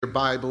Your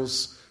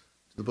Bibles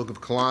to the book of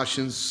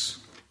Colossians,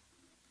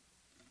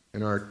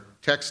 and our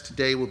text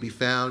today will be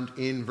found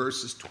in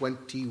verses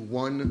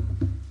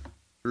 21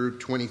 through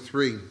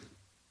 23.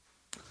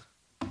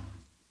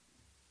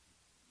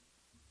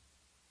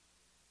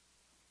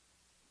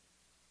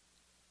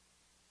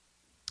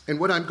 And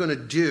what I'm going to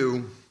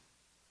do,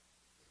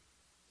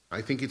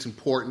 I think it's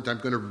important, I'm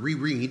going to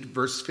reread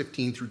verse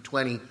 15 through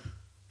 20.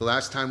 The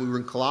last time we were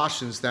in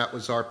Colossians, that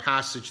was our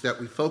passage that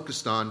we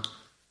focused on.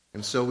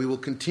 And so we will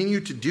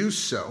continue to do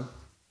so,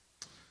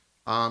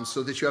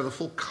 so that you have a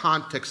full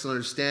context and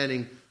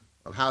understanding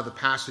of how the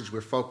passage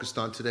we're focused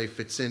on today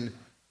fits in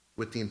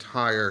with the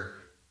entire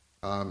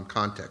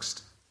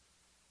context.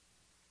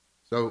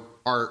 So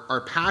our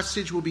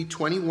passage will be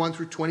 21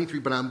 through 23,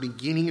 but I'm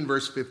beginning in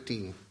verse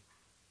 15.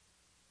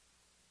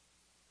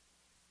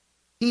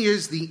 He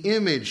is the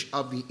image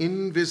of the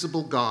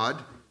invisible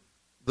God,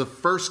 the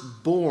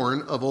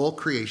firstborn of all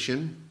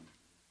creation.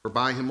 For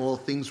by him all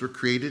things were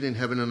created in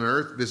heaven and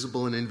earth,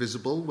 visible and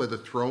invisible, whether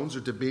thrones or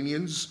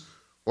dominions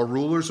or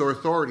rulers or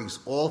authorities.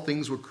 All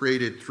things were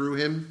created through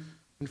him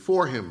and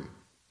for him.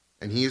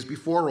 And he is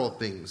before all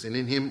things, and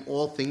in him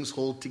all things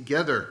hold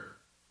together.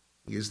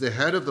 He is the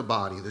head of the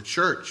body, the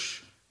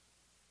church.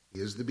 He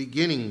is the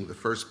beginning, the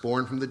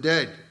firstborn from the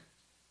dead,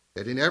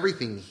 that in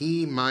everything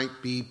he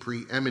might be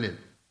preeminent.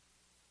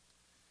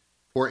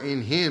 For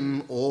in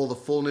him all the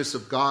fullness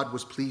of God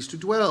was pleased to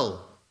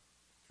dwell,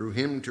 through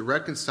him to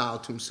reconcile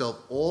to himself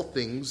all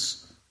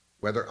things,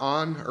 whether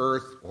on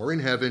earth or in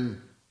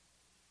heaven,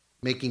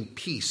 making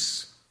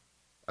peace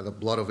by the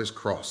blood of his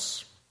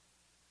cross.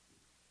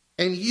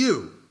 And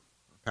you,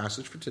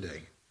 passage for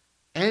today,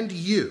 and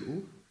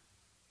you,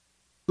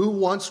 who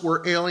once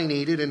were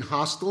alienated and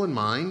hostile in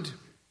mind,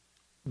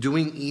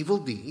 doing evil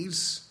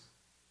deeds,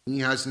 he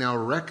has now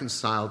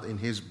reconciled in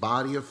his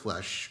body of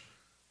flesh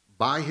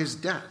by his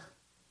death,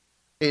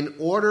 in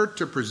order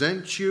to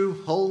present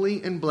you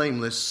holy and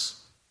blameless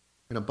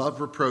and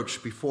above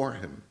reproach before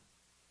him.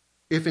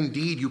 If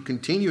indeed you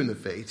continue in the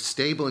faith,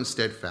 stable and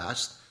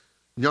steadfast,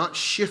 not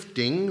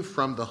shifting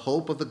from the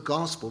hope of the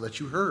gospel that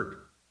you heard,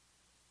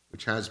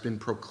 which has been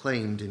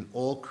proclaimed in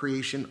all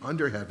creation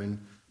under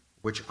heaven,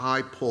 which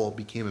I, Paul,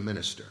 became a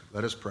minister.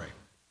 Let us pray.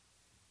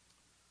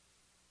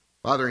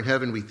 Father in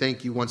heaven, we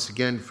thank you once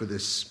again for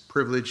this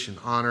privilege and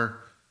honor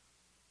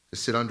to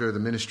sit under the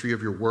ministry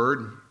of your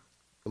word.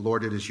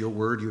 Lord, it is your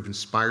word. You have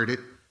inspired it.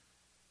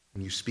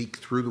 And you speak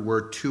through the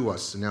word to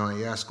us. And now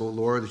I ask, O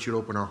Lord, that you'd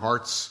open our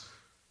hearts,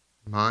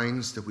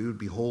 minds, that we would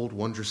behold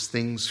wondrous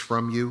things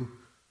from you.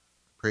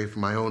 I pray for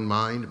my own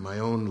mind, my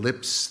own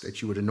lips, that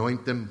you would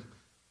anoint them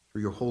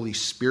through your Holy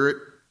Spirit,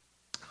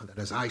 that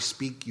as I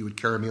speak, you would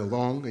carry me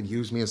along and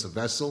use me as a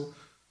vessel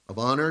of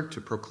honor to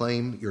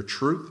proclaim your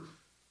truth.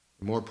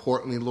 And more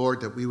importantly,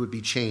 Lord, that we would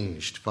be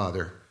changed,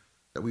 Father,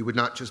 that we would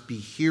not just be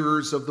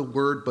hearers of the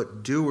word,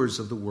 but doers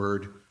of the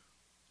word,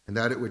 and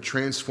that it would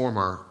transform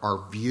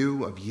our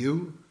view of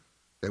you,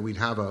 that we'd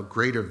have a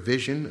greater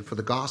vision for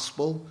the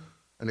gospel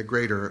and a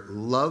greater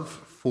love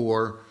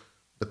for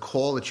the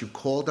call that you've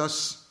called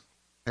us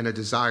and a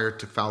desire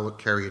to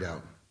carry it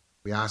out.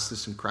 We ask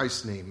this in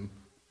Christ's name.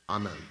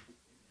 Amen.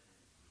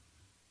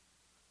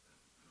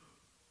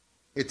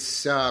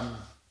 It's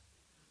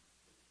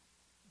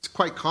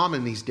quite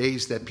common these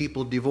days that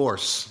people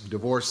divorce.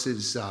 Divorce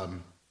is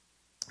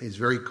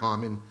very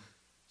common,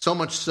 so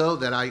much so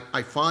that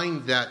I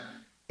find that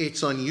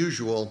it's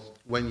unusual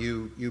when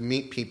you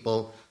meet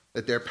people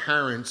that their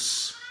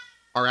parents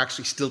are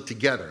actually still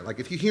together. Like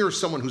if you hear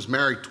someone who's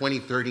married 20,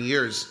 30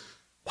 years,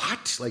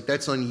 what? Like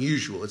that's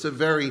unusual. It's a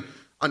very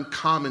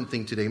uncommon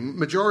thing today.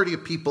 Majority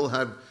of people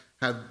have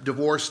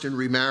divorced and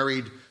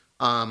remarried.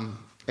 And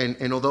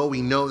although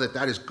we know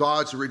that is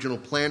God's original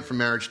plan for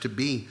marriage, to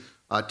be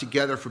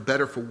together for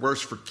better, for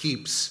worse, for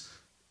keeps,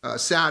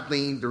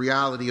 sadly, the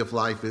reality of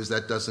life is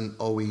that doesn't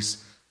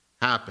always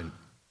happen.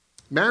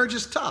 Marriage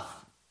is tough.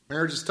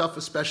 Marriage is tough,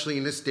 especially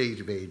in this stage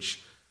of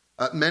age.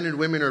 Men and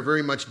women are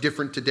very much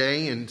different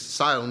today, and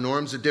societal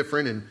norms are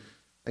different,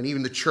 and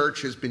even the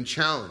church has been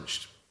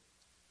challenged.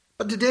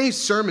 But today's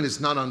sermon is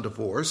not on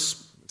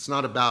divorce. It's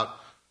not about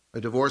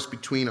a divorce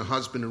between a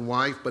husband and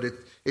wife, but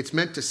it's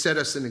meant to set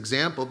us an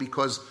example,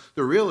 because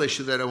the real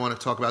issue that I want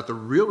to talk about, the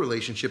real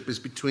relationship, is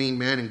between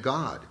man and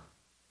God.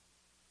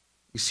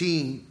 You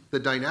see, the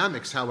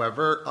dynamics,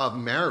 however, of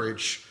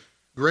marriage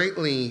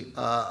greatly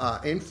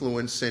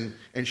influence and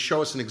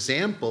show us an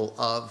example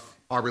of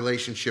our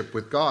relationship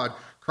with God.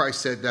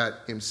 Christ said that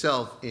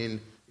himself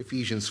in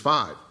Ephesians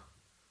 5.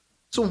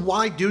 So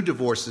why do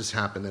divorces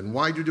happen then?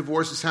 Why do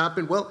divorces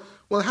happen? Well,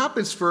 it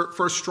happens for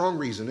a strong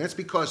reason. That's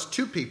because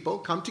two people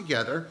come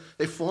together,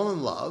 they fall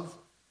in love,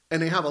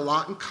 and they have a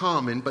lot in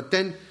common. But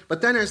then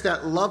as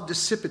that love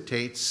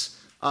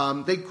dissipates,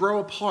 they grow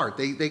apart.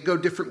 They go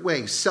different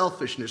ways.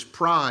 Selfishness,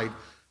 pride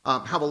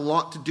have a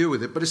lot to do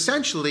with it. But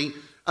essentially,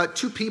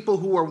 two people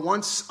who are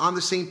once on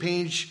the same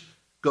page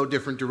go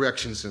different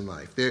directions in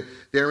life.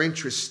 Their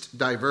interests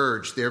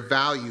diverge, their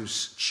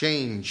values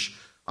change,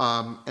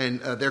 and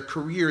their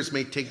careers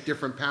may take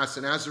different paths.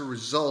 And as a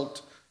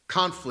result,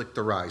 conflict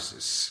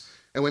arises.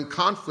 And when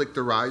conflict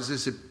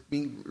arises, it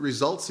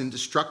results in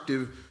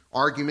destructive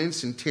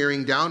arguments and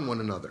tearing down one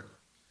another.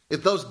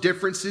 If those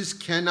differences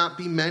cannot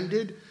be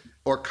mended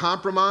or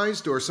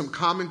compromised or some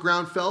common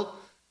ground felt,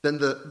 then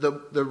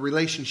the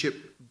relationship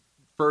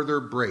further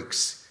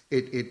breaks.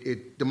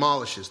 It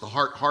demolishes. The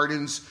heart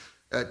hardens.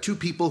 Two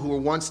people who were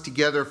once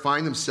together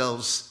find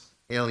themselves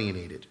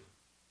alienated.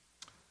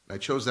 I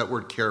chose that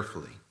word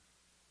carefully.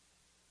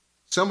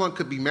 Someone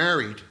could be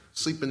married,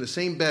 sleep in the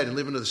same bed, and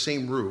live under the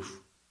same roof,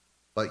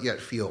 but yet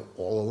feel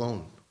all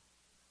alone.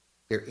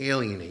 They're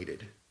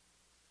alienated.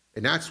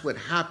 And that's what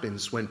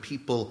happens when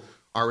people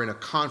are in a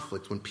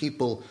conflict, when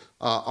people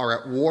are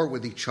at war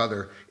with each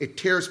other. It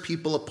tears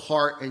people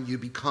apart, and you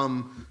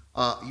become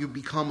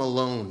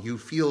alone. You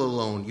feel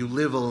alone. You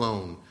live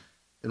alone.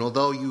 And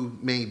although you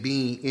may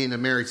be in a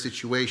married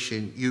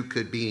situation, you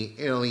could be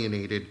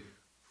alienated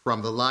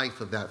from the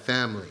life of that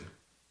family.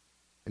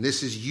 And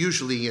this is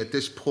usually, at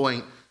this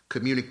point,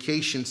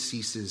 communication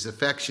ceases,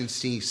 affection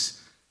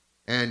ceases,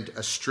 and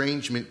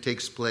estrangement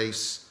takes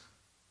place,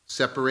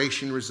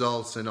 separation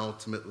results, and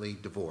ultimately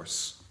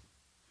divorce.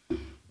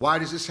 Why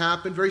does this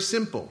happen? Very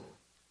simple.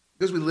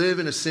 Because we live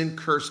in a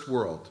sin-cursed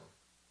world,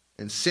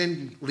 and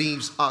sin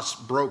leaves us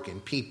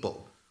broken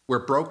people.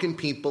 We're broken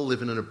people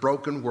living in a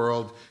broken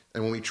world,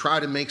 and when we try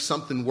to make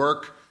something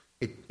work,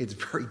 it's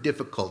very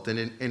difficult, and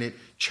it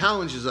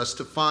challenges us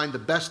to find the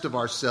best of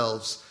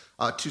ourselves,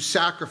 to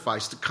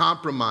sacrifice, to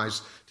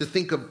compromise, to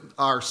think of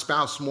our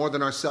spouse more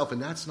than ourselves,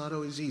 and that's not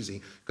always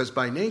easy, because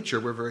by nature,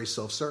 we're very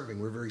self-serving,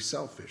 we're very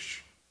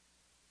selfish.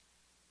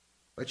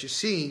 But you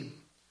see,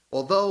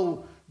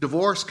 although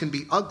divorce can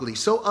be ugly,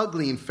 so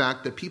ugly, in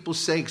fact, that people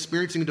say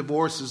experiencing a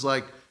divorce is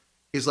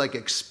like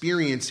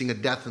experiencing a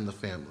death in the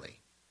family.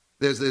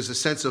 There's a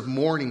sense of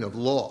mourning, of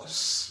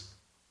loss.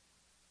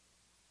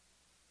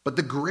 But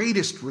the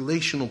greatest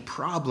relational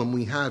problem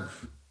we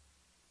have,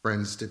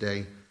 friends,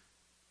 today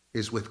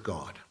is with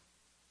God.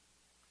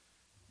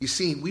 You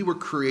see, we were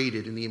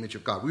created in the image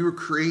of God. We were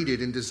created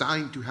and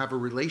designed to have a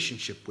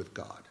relationship with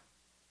God.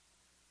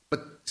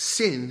 But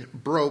sin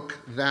broke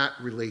that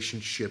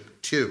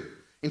relationship too.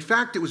 In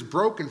fact, it was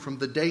broken from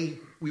the day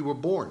we were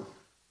born.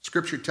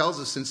 Scripture tells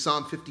us in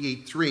Psalm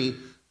 58:3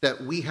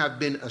 that we have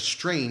been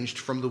estranged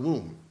from the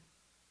womb.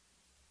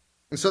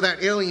 And so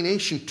that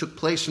alienation took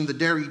place from the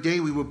very day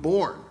we were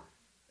born.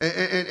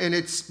 And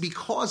it's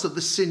because of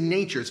the sin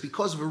nature. It's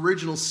because of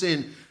original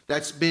sin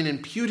that's been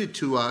imputed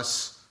to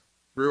us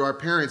through our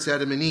parents,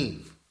 Adam and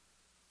Eve.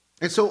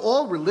 And so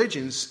all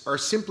religions are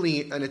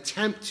simply an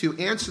attempt to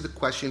answer the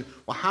question,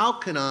 well, how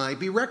can I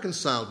be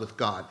reconciled with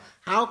God?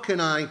 How can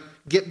I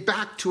get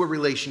back to a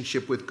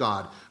relationship with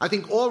God? I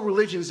think all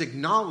religions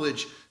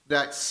acknowledge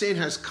that sin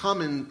has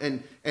come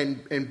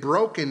and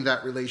broken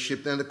that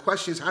relationship. Then the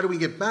question is, how do we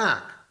get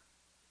back?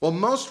 Well,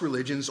 most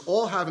religions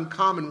all have in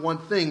common one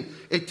thing.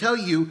 They tell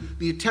you,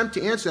 the attempt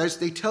to answer that is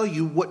they tell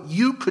you what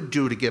you could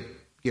do to get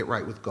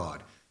right with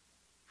God.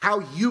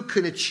 How you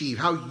can achieve,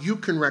 how you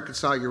can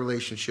reconcile your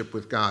relationship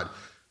with God.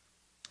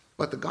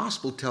 But the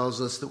gospel tells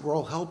us that we're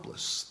all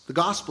helpless. The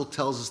gospel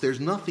tells us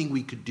there's nothing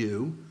we could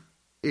do.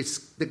 It's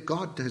that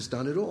God has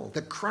done it all,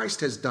 that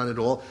Christ has done it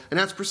all. And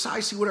that's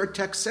precisely what our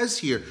text says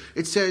here.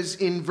 It says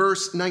in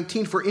verse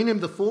 19, for in him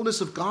the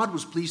fullness of God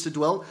was pleased to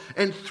dwell,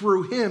 and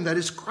through him, that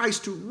is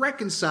Christ, to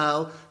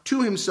reconcile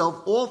to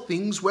himself all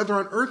things, whether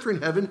on earth or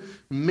in heaven,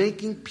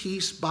 making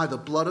peace by the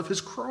blood of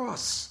his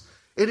cross.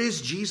 It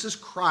is Jesus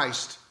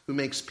Christ who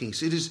makes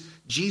peace. It is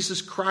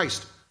Jesus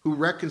Christ who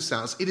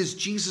reconciles. It is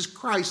Jesus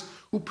Christ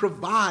who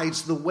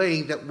provides the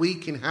way that we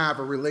can have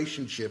a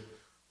relationship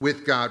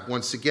with God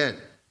once again.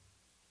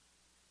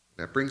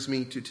 That brings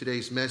me to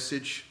today's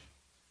message,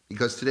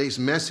 because today's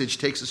message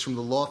takes us from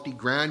the lofty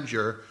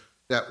grandeur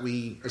that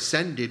we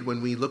ascended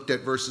when we looked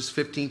at verses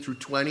 15 through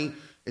 20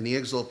 in the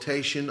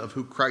exaltation of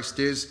who Christ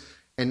is,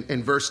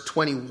 and verse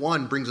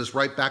 21 brings us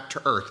right back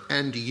to earth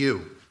and to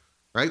you.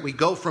 Right? We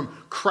go from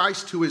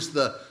Christ, who is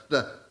the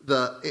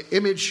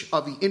image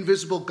of the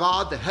invisible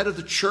God, the head of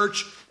the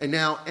church,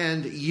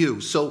 and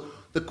you. So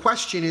the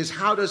question is,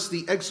 how does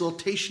the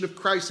exaltation of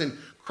Christ and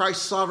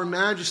Christ's sovereign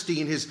majesty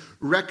and his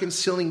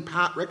reconciling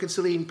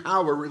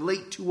power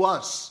relate to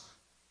us?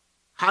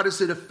 How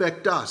does it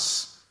affect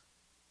us?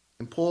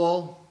 And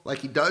Paul, like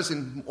he does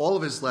in all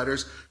of his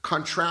letters,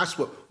 contrasts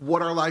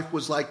what our life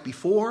was like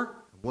before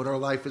and what our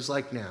life is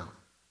like now.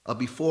 A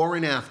before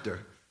and after.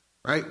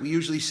 Right? We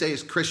usually say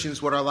as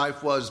Christians what our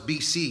life was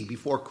BC,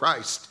 before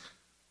Christ.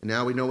 And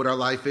now we know what our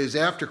life is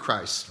after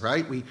Christ,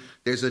 right?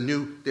 There's a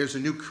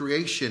new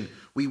creation.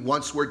 We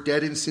once were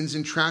dead in sins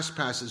and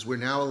trespasses. We're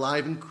now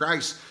alive in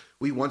Christ.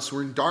 We once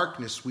were in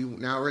darkness. We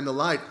now are in the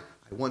light.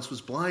 I once was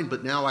blind,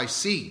 but now I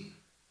see.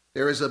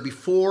 There is a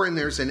before and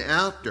there's an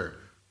after.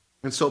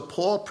 And so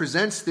Paul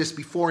presents this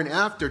before and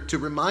after to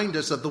remind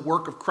us of the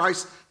work of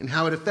Christ and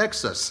how it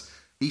affects us.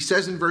 He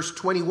says in verse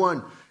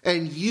 21,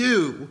 and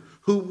you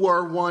who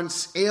were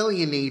once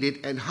alienated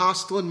and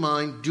hostile in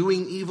mind,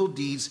 doing evil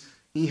deeds,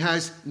 he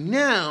has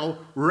now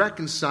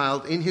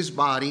reconciled in his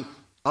body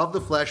of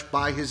the flesh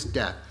by his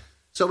death.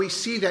 So we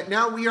see that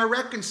now we are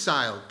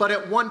reconciled. But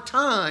at one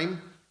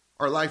time,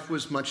 our life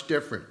was much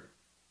different.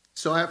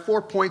 So I have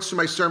 4 points to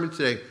my sermon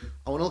today.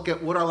 I want to look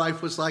at what our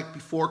life was like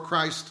before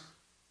Christ,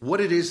 what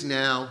it is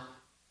now,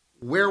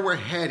 where we're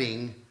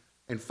heading,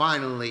 and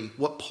finally,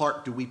 what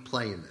part do we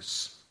play in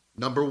this?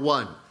 Number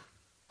 1,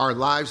 our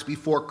lives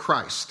before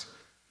Christ.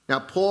 Now,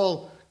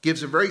 Paul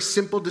gives a very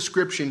simple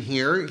description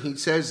here. He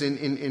says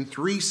in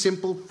 3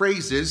 simple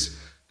phrases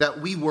that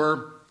we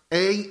were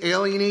A,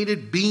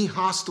 alienated, B,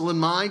 hostile in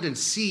mind, and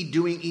C,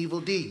 doing evil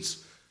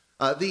deeds.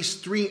 These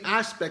 3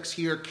 aspects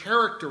here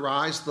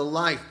characterize the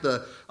life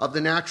of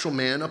the natural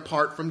man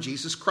apart from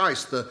Jesus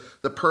Christ,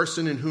 the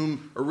person in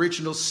whom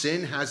original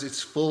sin has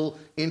its full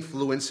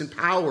influence and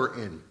power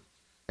in.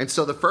 And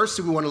so the first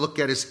thing we want to look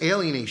at is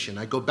alienation.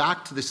 I go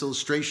back to this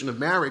illustration of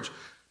marriage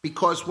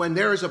because when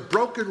there is a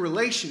broken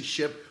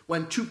relationship,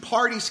 when 2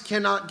 parties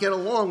cannot get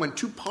along, when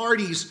 2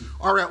 parties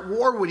are at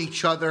war with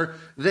each other,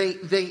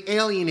 they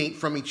alienate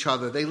from each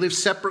other. They live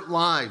separate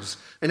lives.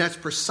 And that's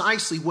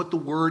precisely what the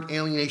word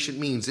alienation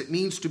means. It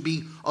means to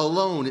be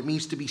alone. It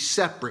means to be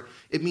separate.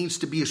 It means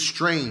to be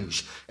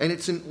estranged. And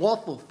it's an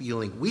awful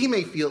feeling. We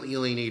may feel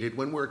alienated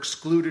when we're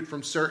excluded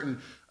from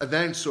certain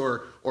events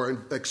or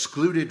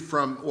excluded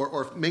from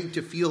or made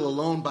to feel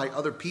alone by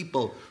other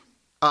people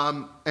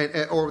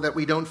or that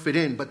we don't fit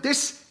in. But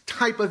this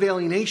type of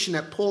alienation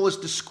that Paul is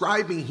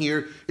describing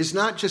here is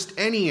not just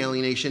any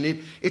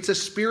alienation. It's a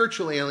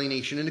spiritual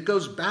alienation, and it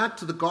goes back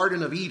to the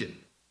Garden of Eden.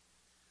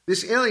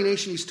 This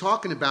alienation he's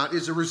talking about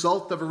is a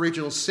result of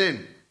original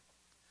sin.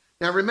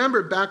 Now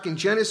remember, back in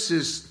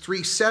Genesis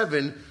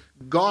 3:7,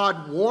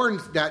 God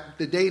warned that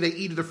the day they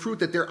eat of the fruit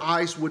that their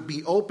eyes would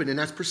be open, and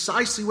that's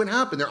precisely what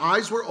happened. Their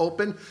eyes were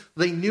open,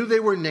 they knew they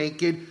were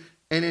naked,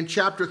 and in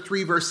chapter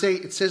 3, verse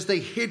 8, it says they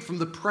hid from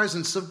the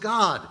presence of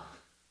God.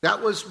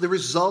 That was the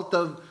result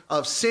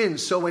of sin.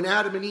 So when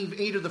Adam and Eve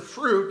ate of the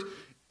fruit,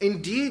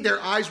 indeed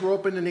their eyes were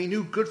open and they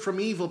knew good from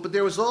evil, but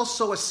there was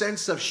also a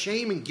sense of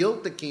shame and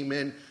guilt that came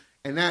in,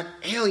 and that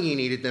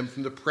alienated them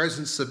from the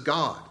presence of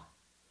God.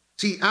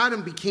 See,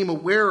 Adam became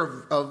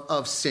aware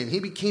of sin. He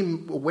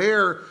became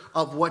aware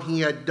of what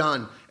he had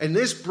done. And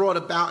this brought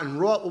about and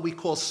wrought what we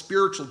call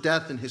spiritual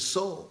death in his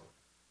soul.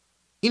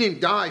 He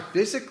didn't die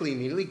physically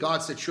immediately.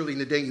 God said, surely in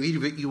the day you eat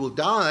of it, you will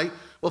die.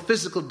 Well,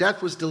 physical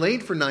death was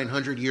delayed for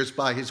 900 years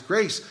by his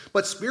grace,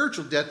 but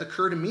spiritual death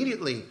occurred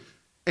immediately.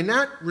 And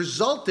that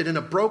resulted in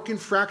a broken,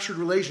 fractured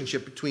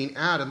relationship between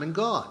Adam and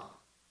God.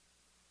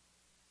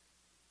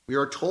 We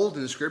are told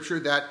in the scripture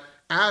that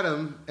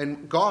Adam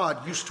and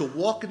God used to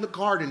walk in the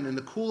garden in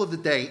the cool of the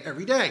day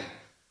every day.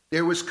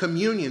 There was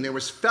communion, there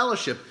was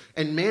fellowship,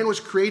 and man was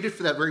created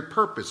for that very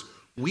purpose.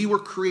 We were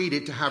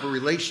created to have a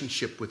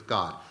relationship with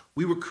God.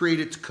 We were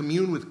created to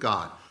commune with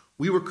God.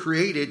 We were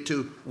created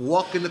to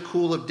walk in the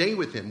cool of day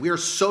with him. We are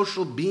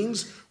social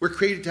beings. We're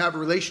created to have a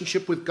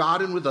relationship with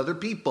God and with other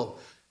people.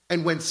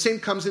 And when sin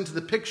comes into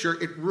the picture,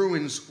 it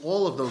ruins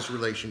all of those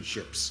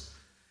relationships.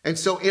 And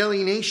so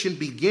alienation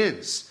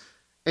begins.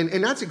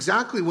 And that's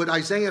exactly what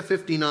Isaiah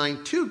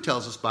 59:2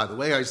 tells us, by the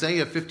way.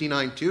 Isaiah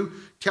 59:2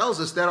 tells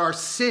us that our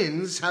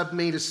sins have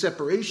made a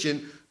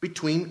separation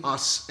between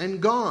us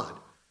and God.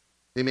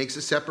 It makes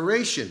a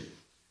separation.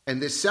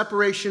 And this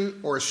separation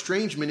or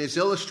estrangement is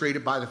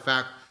illustrated by the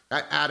fact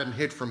that Adam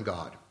hid from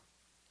God.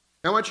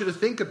 Now, I want you to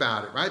think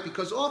about it, right?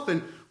 Because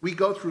often we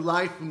go through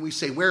life and we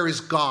say, where is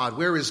God?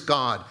 Where is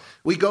God?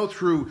 We go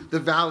through the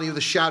valley of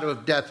the shadow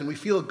of death and we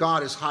feel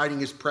God is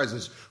hiding his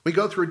presence. We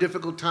go through a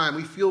difficult time.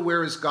 We feel,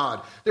 where is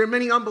God? There are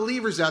many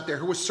unbelievers out there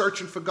who are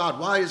searching for God.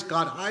 Why is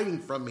God hiding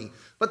from me?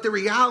 But the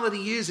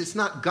reality is it's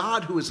not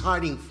God who is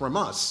hiding from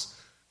us.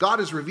 God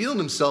has revealed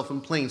himself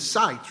in plain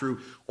sight through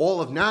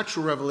all of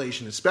natural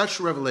revelation and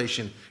special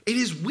revelation. It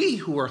is we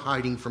who are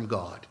hiding from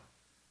God.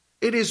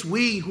 It is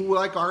we who,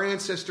 like our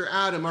ancestor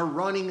Adam, are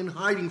running and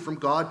hiding from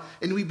God,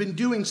 and we've been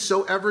doing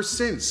so ever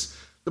since.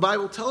 The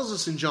Bible tells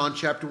us in John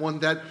chapter 1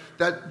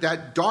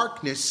 that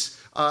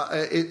darkness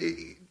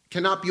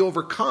cannot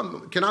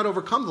overcome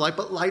the light,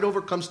 but light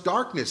overcomes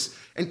darkness,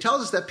 and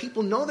tells us that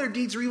people know their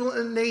deeds are evil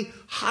and they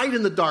hide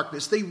in the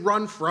darkness. They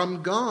run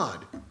from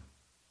God.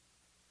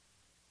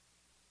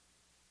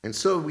 And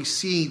so we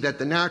see that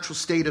the natural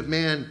state of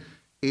man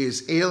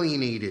is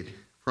alienated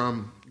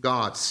from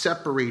God,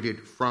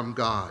 separated from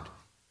God.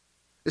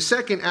 The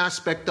second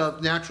aspect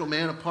of natural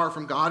man apart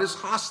from God is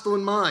hostile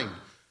in mind.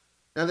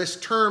 Now, this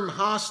term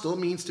hostile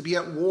means to be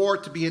at war,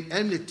 to be at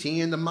enmity.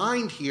 And the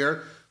mind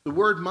here, the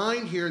word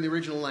mind here in the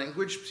original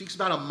language speaks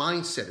about a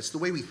mindset. It's the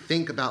way we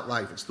think about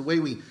life. It's the way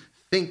we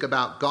think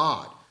about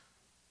God.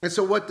 And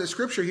so what the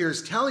scripture here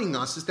is telling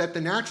us is that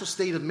the natural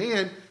state of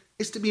man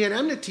is to be at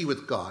enmity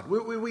with God.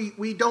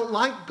 We don't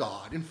like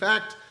God. In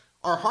fact,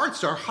 our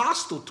hearts are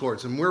hostile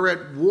towards him. We're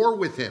at war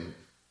with him.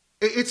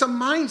 It's a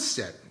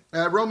mindset.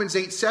 Romans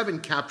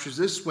 8:7 captures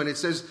this when it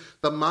says,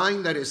 the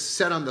mind that is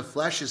set on the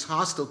flesh is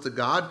hostile to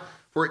God,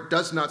 for it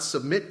does not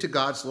submit to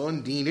God's law.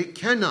 Indeed, it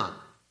cannot.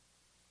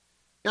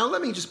 Now,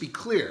 let me just be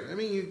clear. I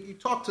mean, you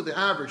talk to the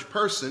average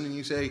person and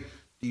you say,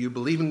 do you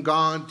believe in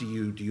God? Do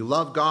you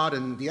love God?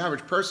 And the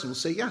average person will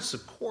say, yes,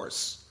 of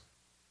course.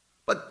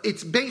 But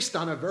it's based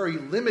on a very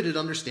limited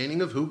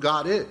understanding of who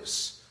God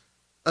is.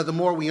 The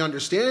more we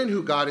understand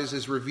who God is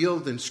as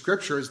revealed in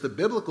Scripture as the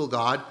biblical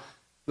God,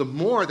 the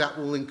more that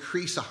will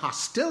increase a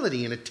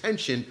hostility and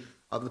attention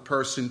of the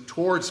person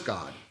towards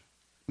God.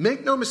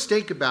 Make no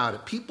mistake about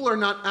it. People are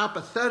not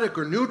apathetic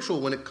or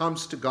neutral when it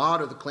comes to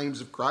God or the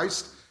claims of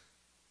Christ.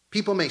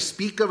 People may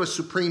speak of a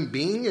supreme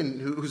being in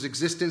whose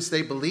existence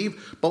they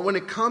believe, but when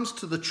it comes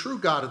to the true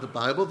God of the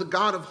Bible, the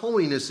God of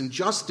holiness and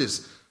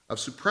justice, of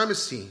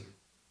supremacy,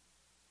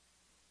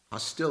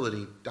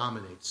 hostility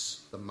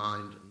dominates the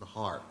mind and the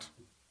heart.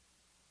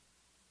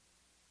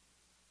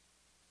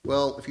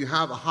 Well, if you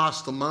have a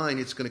hostile mind,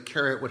 it's going to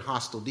carry out with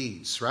hostile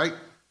deeds, right?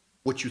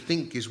 What you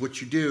think is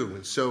what you do.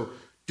 And so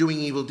doing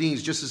evil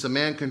deeds, just as a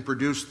man can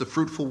produce the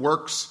fruitful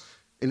works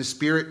in the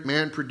spirit,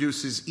 man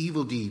produces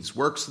evil deeds,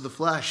 works of the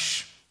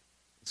flesh.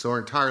 So our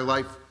entire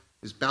life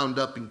is bound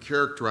up and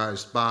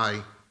characterized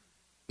by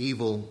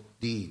evil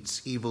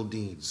deeds, evil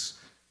deeds.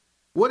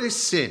 What is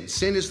sin?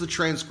 Sin is the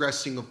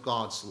transgressing of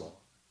God's law.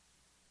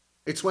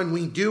 It's when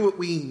we do what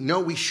we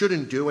know we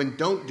shouldn't do and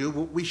don't do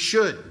what we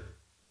should.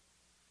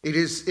 It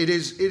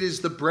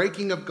is the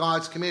breaking of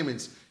God's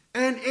commandments.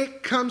 And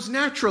it comes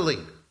naturally.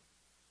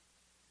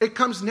 It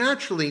comes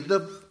naturally.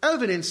 The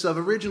evidence of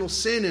original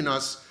sin in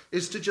us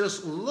is to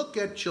just look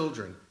at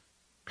children.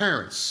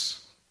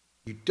 Parents,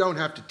 you don't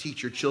have to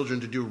teach your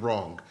children to do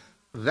wrong.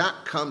 That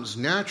comes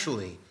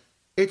naturally.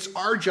 It's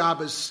our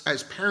job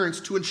as parents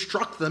to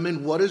instruct them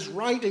in what is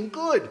right and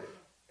good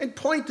and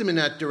point them in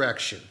that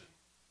direction.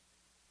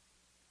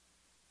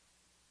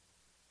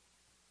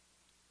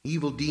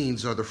 Evil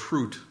deeds are the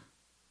fruit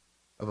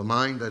of a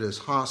mind that is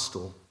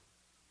hostile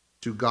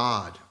to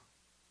God.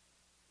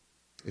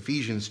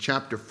 Ephesians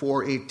chapter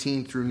 4,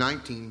 18 through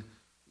 19,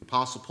 the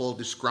Apostle Paul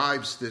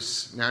describes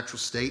this natural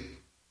state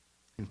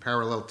in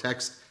parallel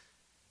text.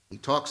 He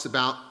talks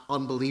about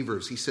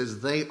unbelievers. He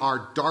says they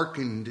are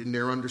darkened in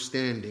their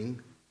understanding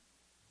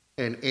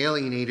and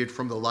alienated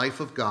from the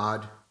life of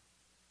God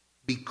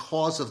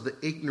because of the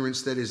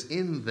ignorance that is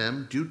in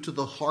them due to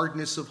the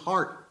hardness of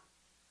heart.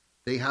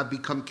 They have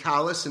become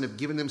callous and have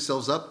given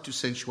themselves up to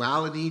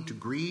sensuality, to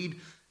greed,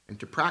 and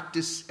to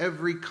practice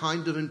every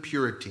kind of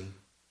impurity.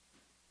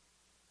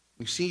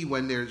 You see,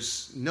 when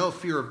there's no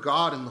fear of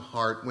God in the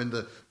heart, when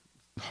the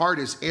heart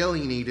is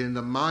alienated and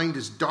the mind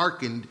is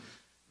darkened,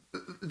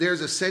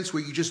 there's a sense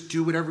where you just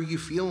do whatever you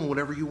feel and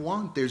whatever you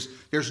want.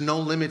 There's no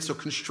limits or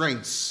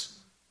constraints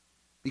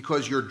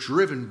because you're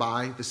driven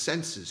by the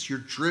senses. You're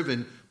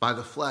driven by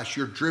the flesh.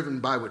 You're driven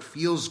by what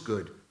feels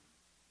good.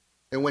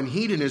 And when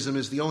hedonism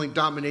is the only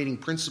dominating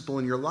principle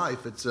in your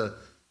life, it's a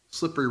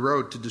slippery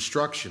road to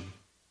destruction.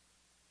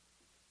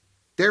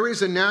 There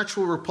is a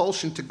natural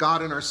repulsion to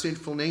God in our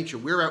sinful nature.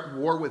 We're at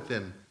war with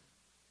him.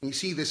 And you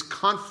see this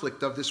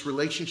conflict of this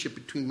relationship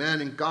between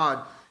man and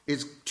God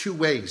is two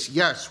ways.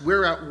 Yes,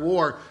 we're at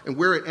war and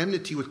we're at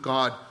enmity with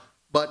God,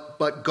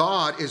 but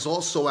God is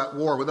also at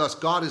war with us.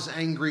 God is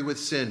angry with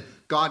sin.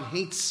 God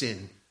hates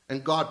sin,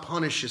 and God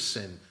punishes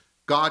sin.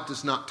 God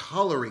does not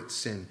tolerate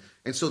sin.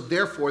 And so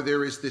therefore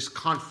there is this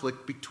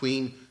conflict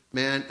between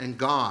man and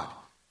God.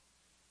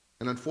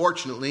 And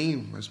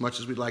unfortunately, as much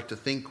as we'd like to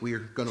think we're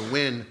going to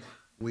win,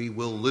 we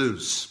will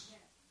lose.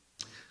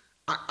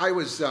 I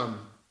was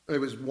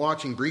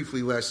watching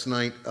briefly last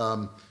night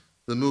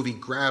the movie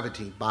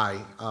Gravity by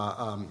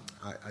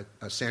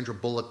Sandra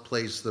Bullock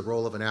plays the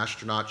role of an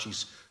astronaut.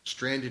 She's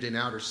stranded in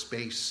outer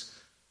space.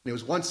 And there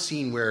was one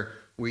scene where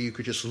you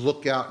could just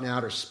look out in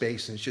outer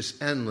space and it's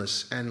just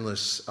endless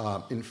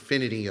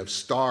infinity of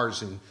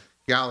stars and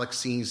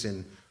galaxies.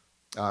 And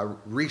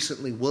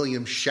recently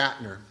William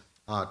Shatner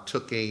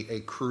took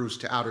a cruise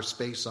to outer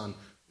space on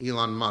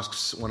Elon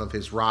Musk's, one of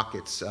his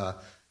rockets,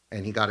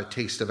 and he got a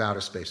taste of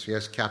outer space.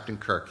 Yes, Captain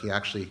Kirk. He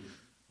actually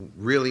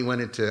really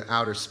went into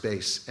outer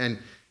space. And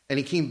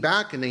he came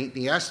back and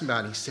he asked him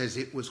about it. He says,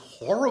 it was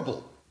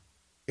horrible.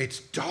 It's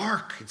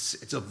dark.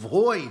 It's a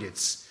void.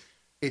 It's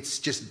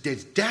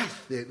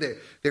death.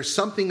 There's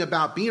something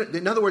about being,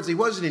 in other words, he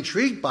wasn't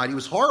intrigued by it. He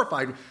was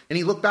horrified. And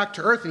he looked back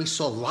to Earth and he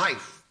saw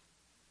life,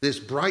 this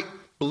bright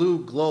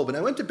blue globe. And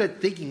I went to bed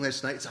thinking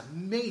last night, it's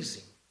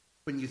amazing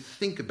when you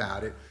think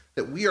about it,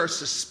 that we are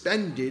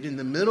suspended in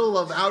the middle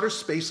of outer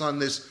space on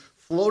this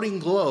floating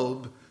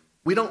globe.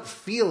 We don't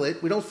feel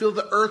it. We don't feel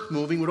the earth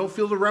moving. We don't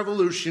feel the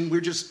revolution.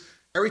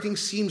 Everything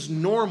seems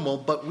normal,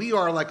 but we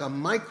are like a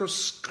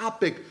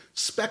microscopic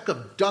speck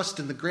of dust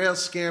in the grand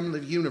scheme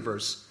of the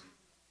universe.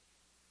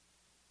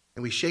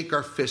 And we shake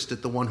our fist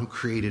at the one who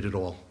created it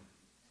all.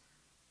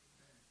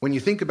 When you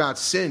think about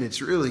sin,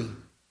 it's really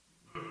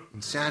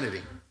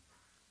insanity.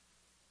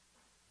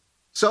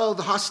 So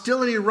the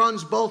hostility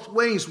runs both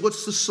ways.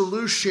 What's the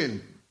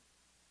solution?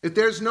 If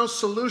there's no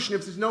solution,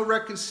 if there's no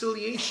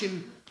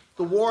reconciliation,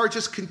 the war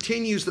just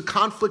continues. The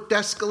conflict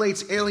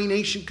escalates.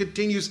 Alienation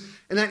continues.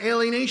 And that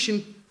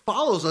alienation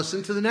follows us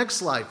into the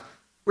next life.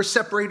 We're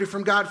separated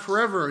from God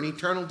forever in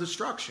eternal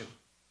destruction.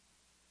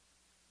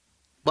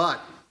 But,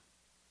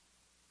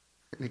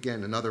 and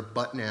again, another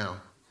but now,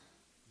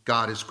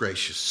 God is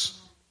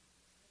gracious.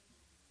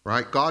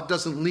 Right? God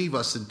doesn't leave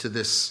us into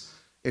this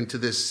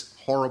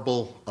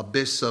horrible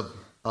abyss of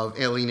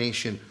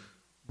alienation.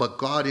 but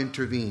God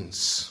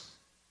intervenes.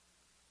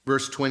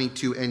 Verse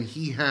 22, and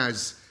he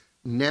has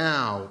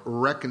now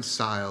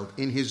reconciled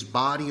in his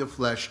body of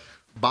flesh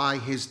by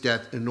his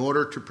death in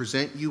order to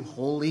present you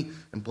holy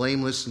and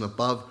blameless and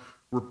above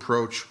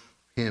reproach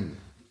him.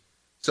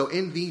 So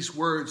in these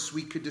words,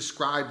 we could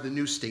describe the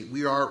new state.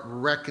 We are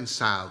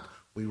reconciled.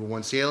 We were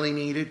once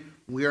alienated.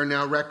 We are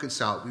now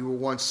reconciled. We were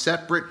once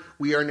separate.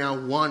 We are now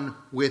one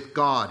with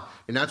God.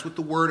 And that's what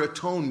the word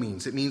atone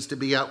means. It means to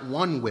be at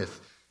one with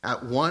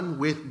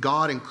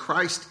God. And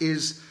Christ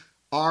is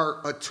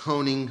our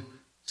atoning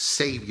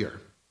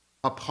Savior.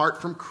 Apart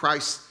from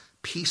Christ,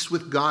 peace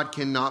with God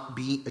cannot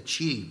be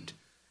achieved.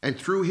 And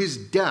through his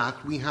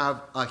death, we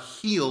have a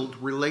healed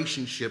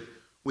relationship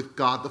with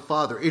God the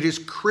Father. It is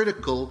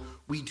critical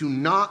we do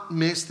not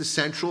miss the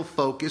central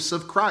focus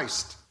of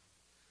Christ.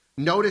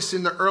 Notice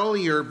in the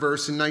earlier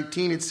verse in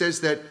 19, it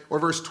says that, or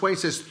verse 20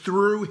 says,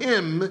 through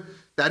him,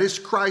 that is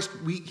Christ,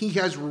 he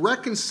has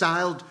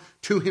reconciled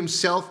to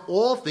himself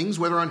all things,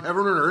 whether on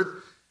heaven or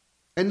earth,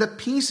 and the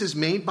peace is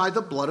made by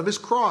the blood of his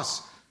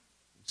cross.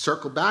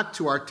 Circle back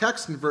to our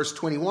text in verse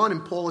 21,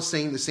 and Paul is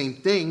saying the same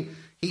thing.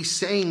 He's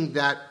saying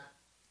that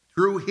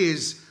through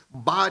his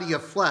body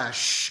of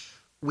flesh,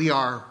 we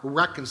are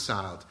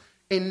reconciled.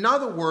 In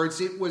other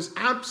words, it was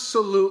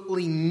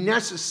absolutely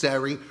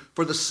necessary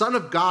for the Son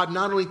of God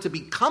not only to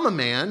become a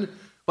man,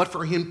 but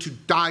for him to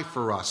die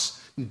for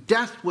us.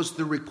 Death was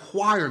the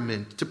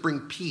requirement to bring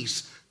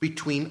peace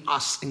between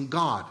us and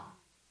God.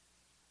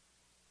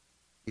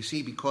 You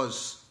see,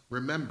 because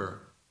remember,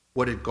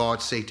 what did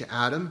God say to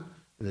Adam?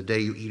 In the day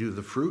you eat of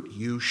the fruit,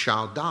 you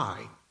shall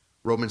die.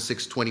 Romans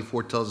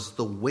 6:24 tells us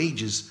the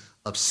wages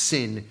of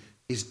sin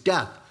is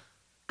death.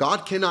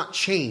 God cannot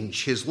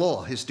change his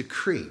law, his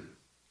decree.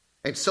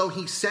 And so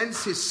he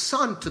sends his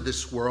Son to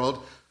this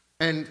world,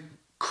 and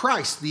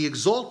Christ, the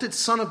exalted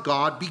Son of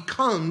God,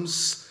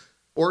 becomes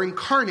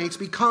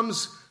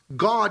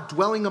God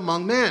dwelling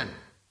among men.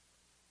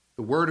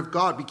 The Word of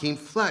God became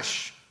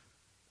flesh.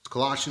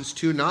 Colossians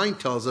 2:9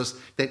 tells us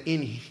that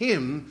in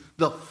him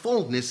the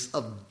fullness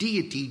of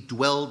deity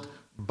dwelled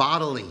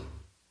bodily.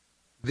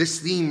 This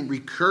theme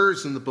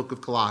recurs in the book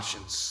of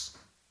Colossians.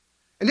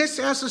 And this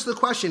asks us the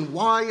question,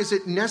 why is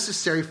it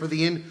necessary for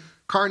the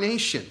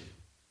incarnation?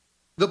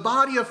 The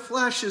body of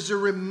flesh is a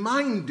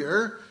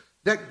reminder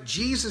that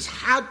Jesus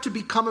had to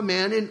become a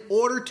man in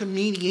order to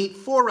mediate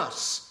for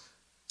us.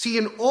 See,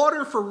 in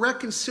order for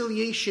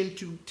reconciliation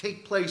to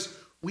take place,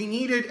 we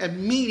needed a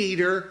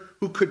mediator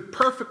who could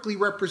perfectly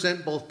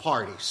represent both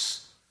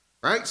parties,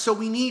 right? So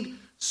we need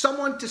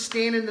someone to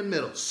stand in the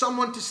middle,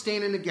 someone to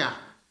stand in the gap.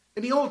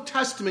 In the Old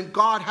Testament,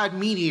 God had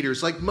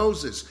mediators like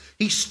Moses.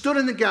 He stood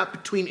in the gap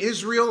between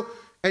Israel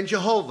and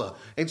Jehovah.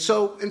 And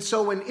so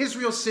when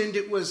Israel sinned,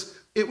 it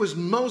was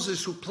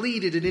Moses who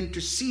pleaded and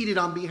interceded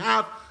on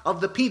behalf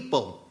of the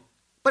people.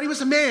 But he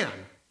was a man,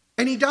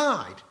 and he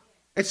died.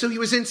 And so he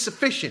was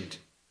insufficient.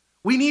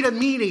 We need a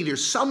mediator,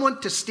 someone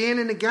to stand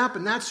in the gap,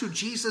 and that's who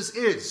Jesus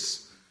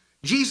is.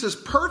 Jesus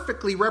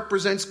perfectly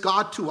represents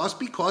God to us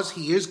because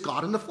he is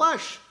God in the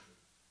flesh.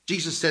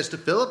 Jesus says to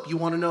Philip, you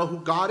want to know who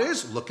God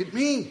is? Look at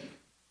me.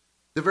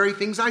 The very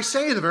things I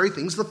say, the very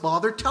things the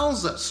Father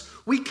tells us.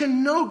 We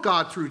can know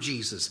God through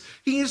Jesus.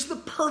 He is the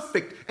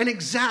perfect and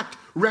exact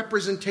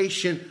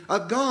representation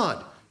of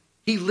God.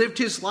 He lived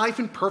his life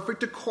in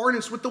perfect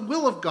accordance with the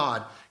will of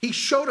God. He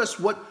showed us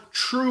what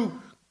true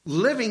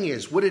living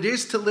is, what it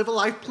is to live a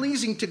life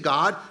pleasing to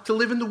God, to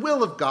live in the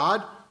will of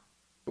God.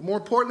 But more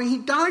importantly, he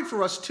died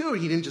for us too.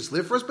 He didn't just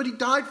live for us, but he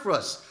died for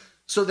us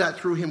so that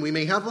through him we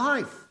may have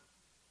life.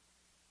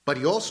 But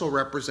he also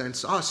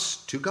represents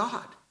us to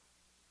God.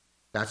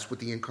 That's what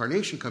the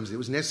incarnation comes in. It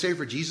was necessary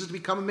for Jesus to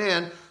become a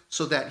man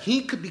so that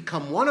he could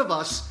become one of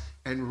us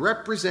and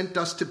represent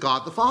us to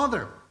God the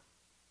Father.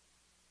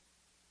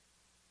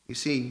 You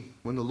see,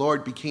 when the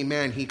Lord became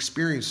man, he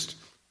experienced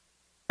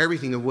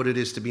everything of what it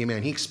is to be a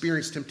man. He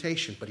experienced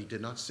temptation, but he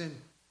did not sin.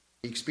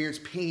 He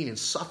experienced pain and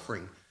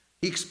suffering.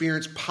 He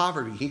experienced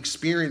poverty. He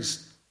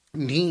experienced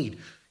need.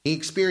 He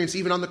experienced,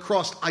 even on the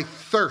cross, I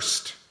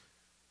thirst.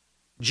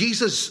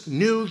 Jesus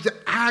knew the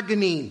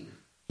agony.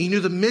 He knew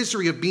the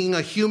misery of being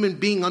a human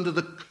being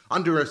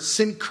under a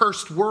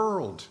sin-cursed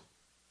world.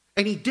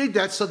 And he did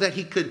that so that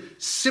he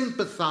could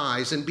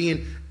sympathize and be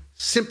a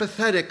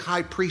sympathetic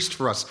high priest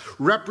for us,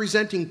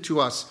 representing to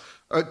us,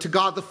 to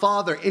God the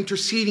Father,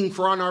 interceding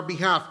on our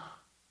behalf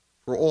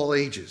for all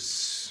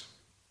ages.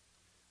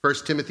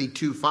 1 Timothy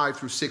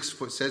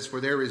 2:5-6 says,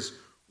 for there is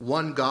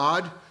one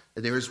God,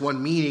 and there is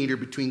one mediator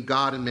between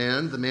God and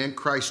man, the man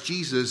Christ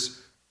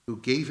Jesus, who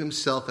gave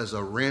himself as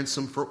a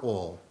ransom for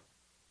all.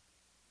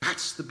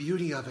 That's the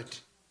beauty of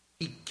it.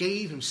 He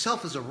gave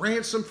himself as a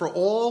ransom for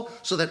all,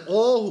 so that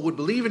all who would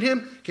believe in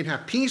him can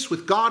have peace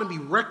with God and be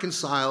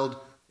reconciled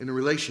in a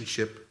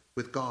relationship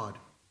with God.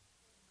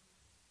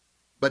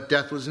 But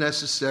death was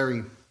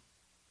necessary.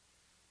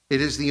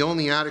 It is the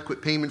only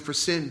adequate payment for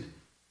sin.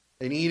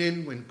 In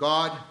Eden, when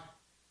God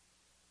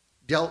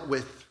dealt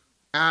with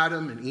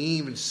Adam and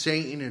Eve and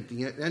Satan, at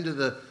the end of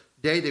the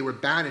day, they were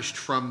banished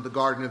from the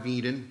Garden of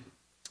Eden.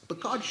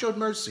 But God showed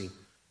mercy.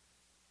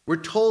 We're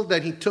told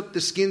that he took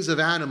the skins of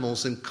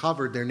animals and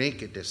covered their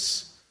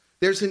nakedness.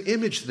 There's an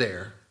image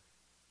there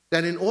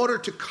that in order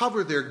to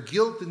cover their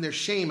guilt and their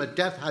shame, a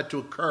death had to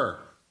occur,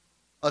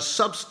 a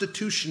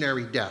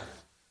substitutionary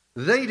death.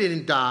 They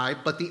didn't die,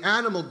 but the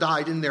animal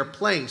died in their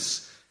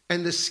place,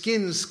 and the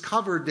skins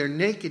covered their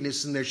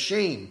nakedness and their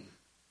shame.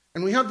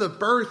 And we have the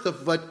birth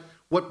of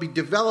what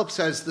develops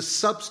as the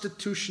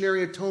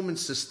substitutionary atonement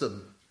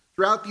system.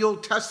 Throughout the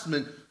Old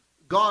Testament,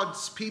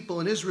 God's people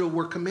in Israel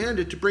were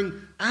commanded to bring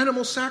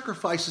animal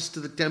sacrifices to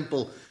the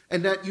temple,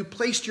 and that you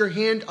placed your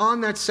hand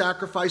on that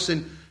sacrifice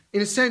and,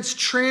 in a sense,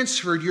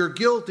 transferred your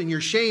guilt and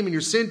your shame and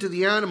your sin to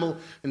the animal,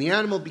 and the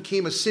animal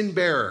became a sin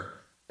bearer.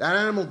 That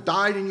animal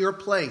died in your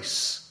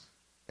place.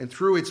 And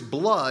through its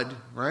blood,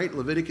 right,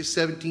 Leviticus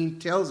 17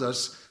 tells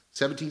us,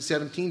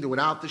 17:17, that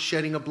without the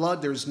shedding of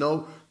blood, there is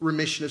no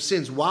remission of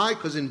sins. Why?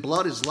 Because in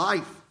blood is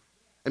life.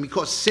 And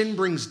because sin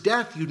brings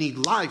death, you need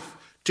life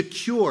to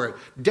cure it.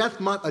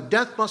 A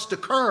death must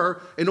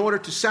occur in order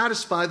to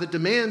satisfy the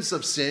demands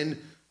of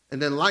sin,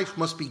 and then life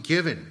must be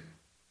given.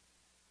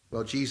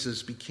 Well,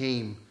 Jesus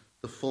became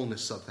the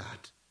fullness of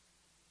that.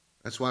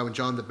 That's why when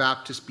John the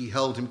Baptist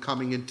beheld him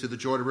coming into the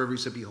Jordan River, he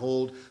said,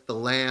 "Behold, the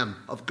Lamb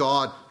of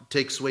God who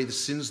takes away the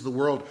sins of the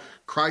world."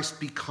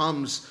 Christ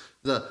becomes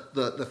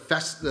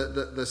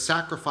the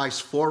sacrifice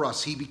for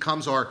us. He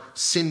becomes our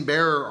sin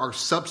bearer, our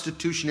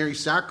substitutionary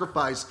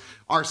sacrifice.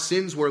 Our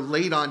sins were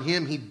laid on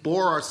him. He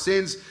bore our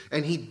sins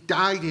and he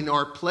died in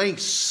our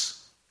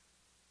place.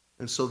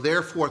 And so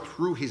therefore,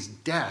 through his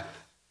death,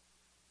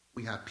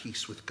 we have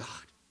peace with God.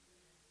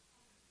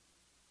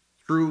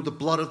 Through the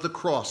blood of the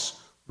cross,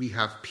 we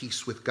have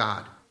peace with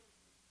God.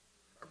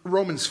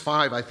 Romans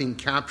 5, I think,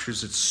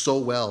 captures it so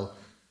well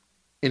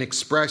in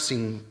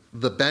expressing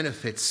the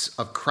benefits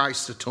of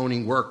Christ's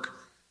atoning work.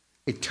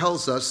 It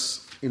tells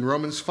us in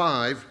Romans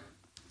 5,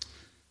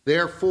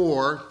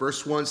 therefore,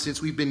 verse 1,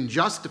 since we've been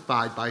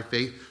justified by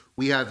faith,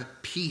 we have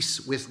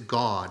peace with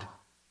God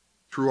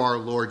through our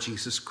Lord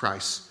Jesus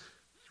Christ.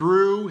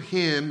 Through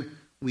him,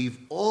 we've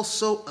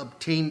also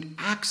obtained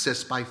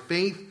access by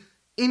faith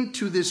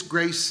into this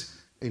grace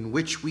in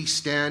which we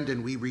stand,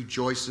 and we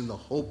rejoice in the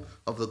hope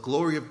of the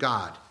glory of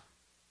God.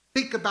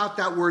 Think about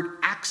that word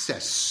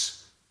access.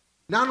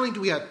 Not only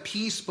do we have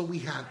peace, but we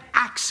have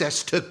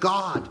access to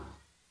God.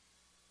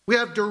 We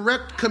have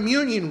direct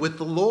communion with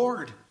the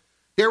Lord.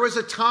 There was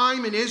a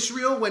time in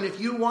Israel when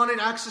if you wanted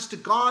access to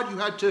God, you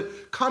had to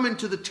come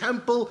into the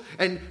temple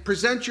and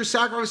present your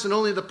sacrifice, and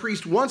only the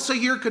priest once a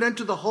year could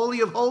enter the Holy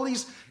of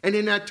Holies. And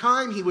in that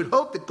time, he would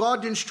hope that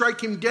God didn't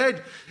strike him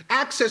dead.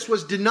 Access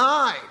was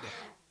denied.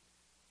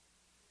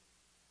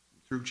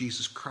 Through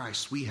Jesus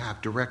Christ, we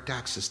have direct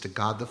access to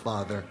God the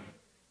Father.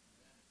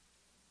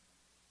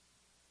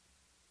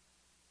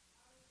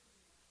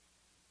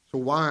 So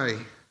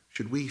why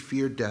should we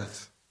fear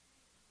death?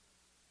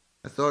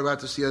 I thought about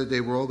this the other day.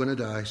 We're all going to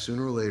die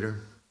sooner or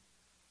later.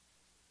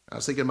 I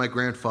was thinking of my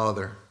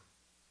grandfather.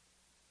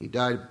 He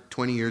died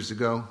 20 years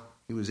ago.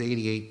 He was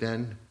 88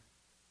 then.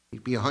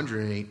 He'd be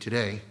 108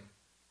 today.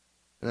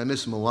 And I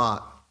miss him a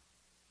lot.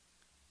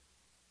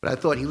 But I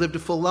thought he lived a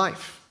full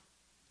life.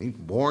 He was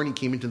born, he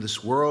came into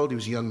this world. He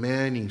was a young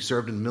man. He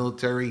served in the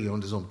military. He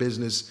owned his own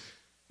business.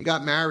 He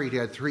got married. He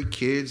had 3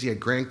 kids. He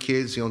had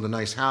grandkids. He owned a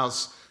nice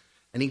house.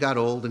 And he got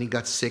old and he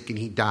got sick and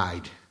he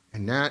died.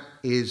 And that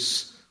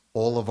is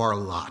all of our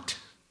lot.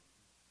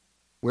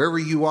 Wherever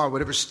you are,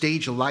 whatever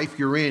stage of life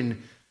you're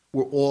in,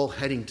 we're all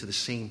heading to the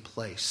same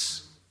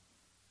place.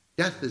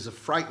 Death is a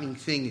frightening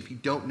thing if you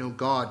don't know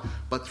God.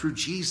 But through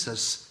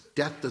Jesus,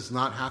 death does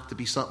not have to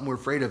be something we're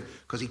afraid of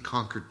because he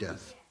conquered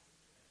death.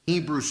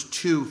 Hebrews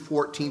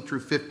 2:14 through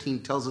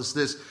 15 tells us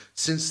this.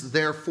 Since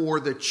therefore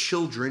the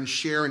children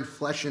share in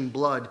flesh and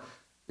blood,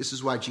 this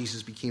is why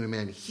Jesus became a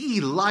man.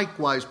 He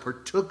likewise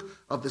partook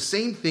of the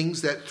same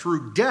things, that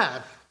through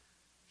death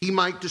he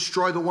might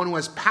destroy the one who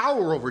has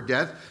power over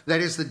death,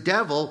 that is the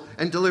devil,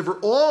 and deliver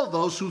all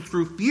those who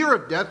through fear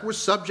of death were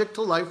subject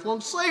to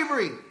lifelong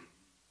slavery.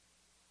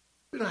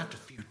 We don't have to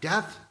fear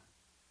death.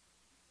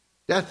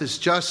 Death is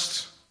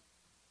just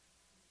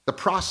the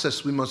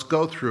process we must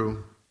go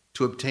through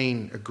to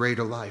obtain a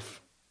greater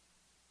life.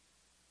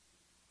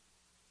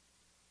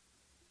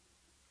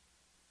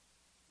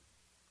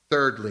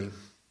 Thirdly,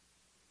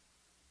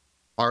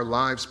 our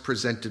lives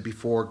presented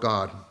before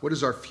God. What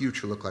does our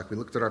future look like? We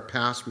looked at our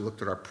past, we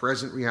looked at our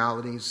present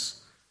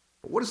realities.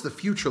 But what does the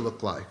future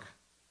look like?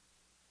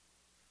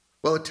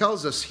 Well, it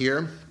tells us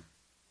here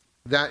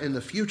that in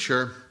the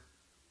future,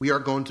 we are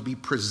going to be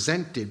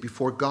presented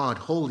before God,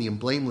 holy and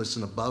blameless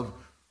and above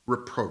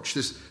reproach.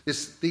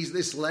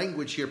 This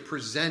language here,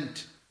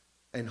 present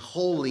and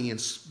holy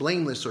and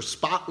blameless or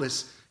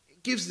spotless,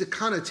 it gives the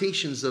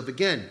connotations of,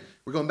 again,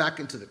 we're going back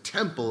into the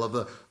temple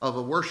of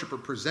a worshiper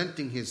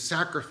presenting his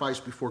sacrifice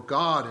before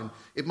God, and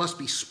it must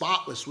be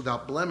spotless,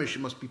 without blemish.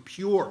 It must be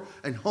pure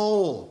and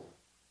whole.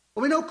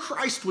 Well, we know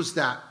Christ was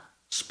that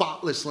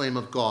spotless Lamb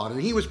of God,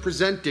 and he was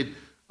presented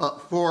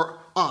for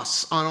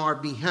us on our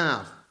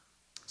behalf.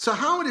 So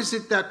how is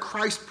it that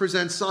Christ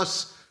presents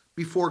us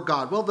before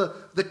God? Well,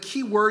 the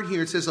key word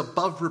here, it says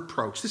above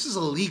reproach. This is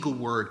a legal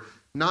word.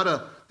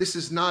 This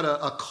is not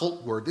a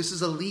cult word. This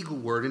is a legal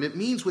word, and it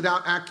means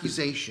without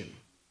accusation.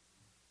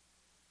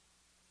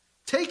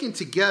 Taken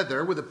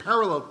together with a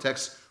parallel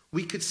text,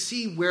 we could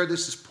see where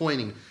this is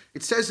pointing.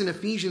 It says in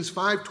Ephesians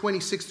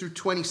 5:26 through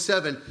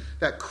 27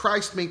 that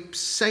Christ may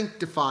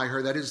sanctify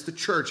her, that is the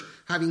church,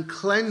 having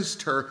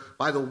cleansed her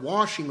by the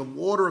washing of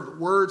water of the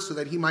word, so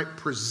that he might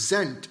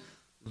present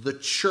the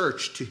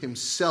church to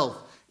himself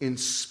in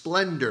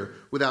splendor,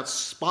 without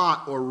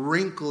spot or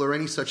wrinkle or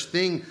any such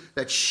thing,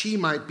 that she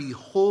might be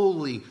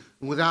holy,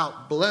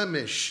 without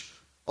blemish.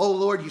 Oh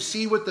Lord, you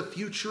see what the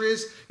future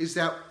is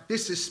that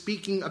this is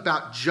speaking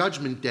about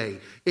Judgment Day.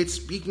 It's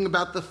speaking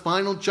about the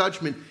final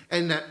judgment,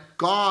 and that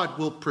God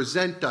will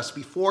present us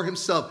before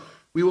himself.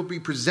 We will be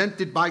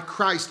presented by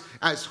Christ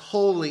as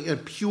holy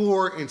and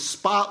pure and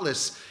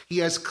spotless. He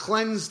has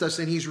cleansed us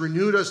and he's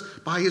renewed us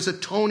by his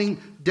atoning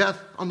death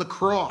on the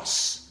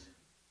cross.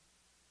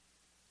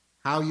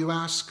 How, you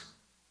ask?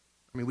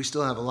 I mean, we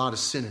still have a lot of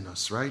sin in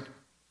us, right?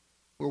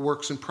 We're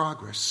works in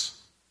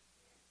progress.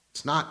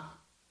 It's not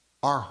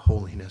our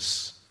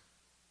holiness.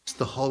 It's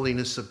the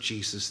holiness of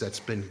Jesus that's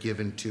been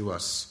given to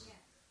us.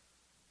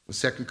 In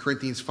 2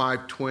 Corinthians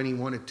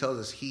 5:21, it tells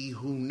us, he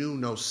who knew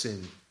no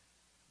sin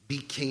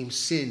became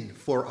sin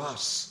for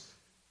us,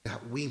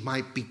 that we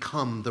might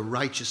become the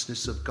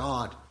righteousness of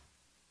God.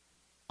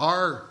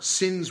 Our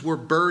sins were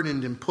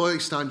burdened and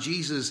placed on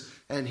Jesus,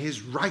 and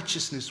his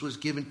righteousness was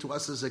given to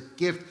us as a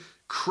gift,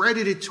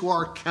 credited to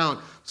our account,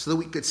 so that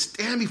we could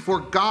stand before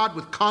God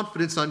with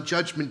confidence on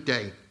Judgment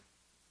Day.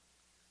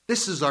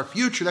 This is our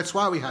future. That's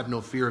why we have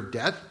no fear of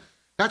death.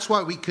 That's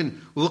why we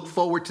can look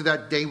forward to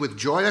that day with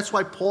joy. That's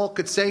why Paul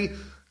could say,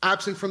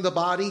 absent from the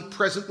body,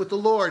 present with the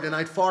Lord, and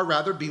I'd far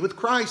rather be with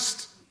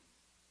Christ.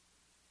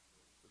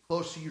 The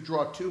closer you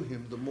draw to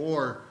him, the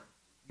more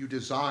you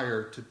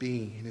desire to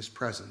be in his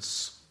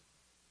presence.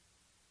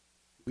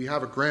 We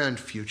have a grand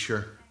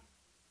future.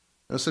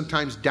 Now,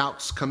 sometimes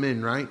doubts come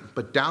in, right?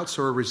 But doubts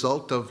are a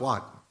result of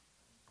what?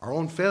 Our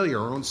own failure,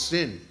 our own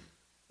sin.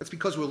 That's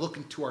because we're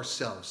looking to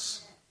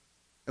ourselves.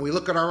 And we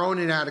look at our own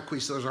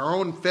inadequacies, our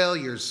own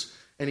failures.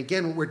 And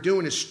again, what we're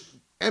doing is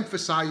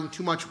emphasizing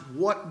too much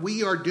what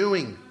we are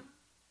doing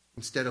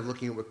instead of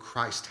looking at what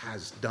Christ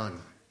has done.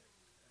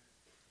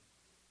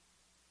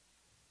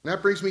 And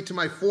that brings me to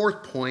my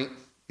fourth point.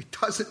 It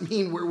doesn't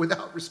mean we're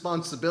without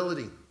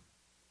responsibility.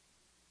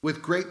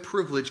 With great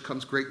privilege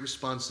comes great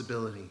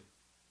responsibility.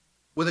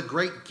 With a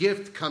great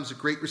gift comes a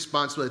great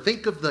responsibility.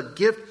 Think of the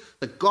gift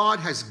that God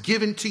has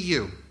given to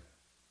you.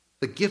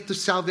 The gift of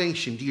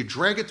salvation. Do you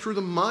drag it through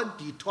the mud?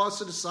 Do you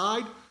toss it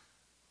aside?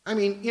 I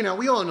mean,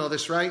 we all know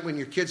this, right? When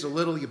your kids are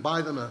little, you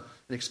buy them an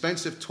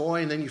expensive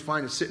toy, and then you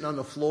find it sitting on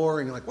the floor,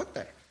 and you're like, what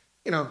the?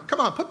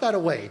 Come on, put that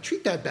away.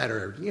 Treat that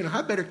better.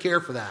 Have better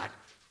care for that.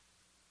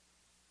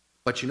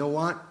 But you know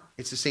what?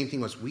 It's the same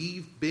thing as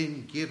we've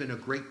been given a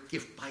great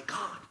gift by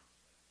God.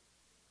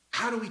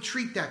 How do we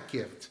treat that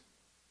gift?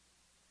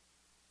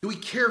 Do we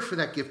care for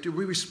that gift? Are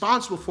we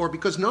responsible for it?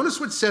 Because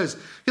notice what it says.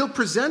 He'll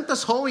present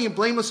us holy and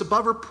blameless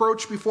above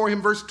reproach before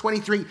him, verse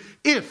 23,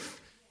 if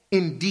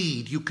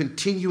indeed you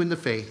continue in the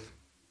faith,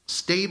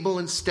 stable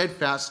and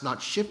steadfast,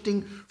 not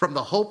shifting from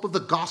the hope of the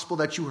gospel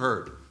that you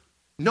heard.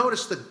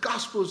 Notice the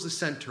gospel is the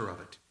center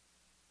of it.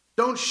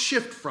 Don't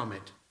shift from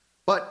it.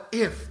 But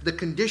if, the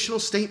conditional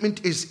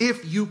statement is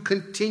if you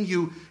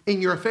continue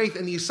in your faith.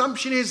 And the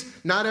assumption is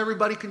not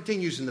everybody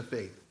continues in the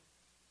faith.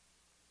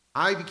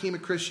 I became a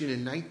Christian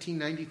in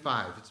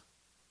 1995.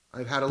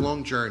 I've had a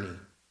long journey.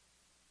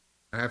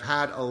 I've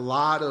had a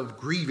lot of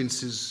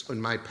grievances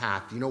in my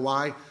path. You know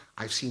why?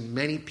 I've seen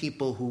many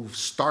people who've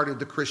started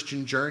the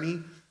Christian journey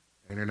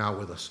and are not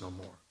with us no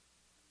more.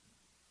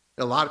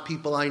 A lot of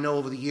people I know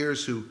over the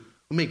years who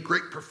made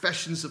great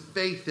professions of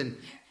faith,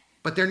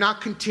 but they're not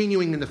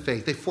continuing in the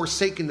faith. They've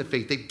forsaken the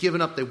faith. They've given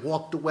up. They've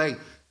walked away.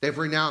 They've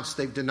renounced.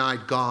 They've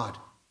denied God.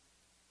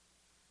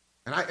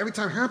 And every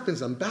time it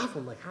happens, I'm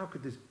baffled. Like, how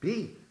could this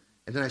be?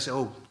 And then I say,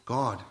 oh,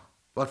 God,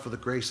 but for the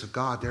grace of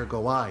God, there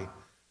go I.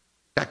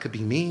 That could be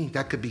me.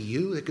 That could be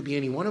you. That could be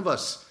any one of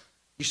us.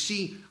 You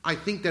see, I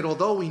think that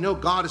although we know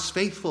God is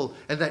faithful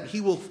and that he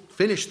will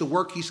finish the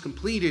work he's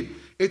completed,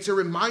 it's a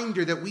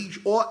reminder that we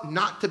ought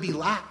not to be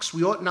lax.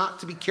 We ought not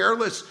to be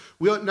careless.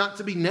 We ought not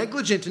to be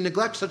negligent and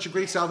neglect such a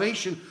great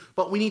salvation,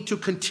 but we need to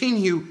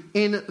continue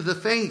in the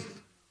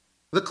faith.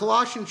 The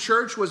Colossian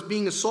church was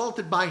being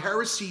assaulted by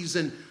heresies,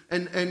 and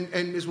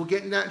as we'll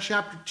get in that in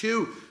chapter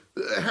 2,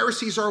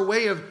 heresies are a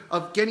way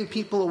of getting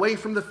people away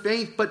from the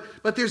faith,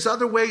 but there's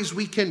other ways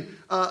we can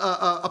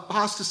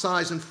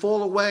apostatize and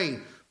fall away.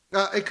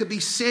 It could be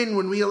sin.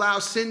 When we allow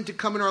sin to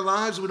come in our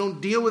lives, we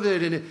don't deal with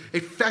it, and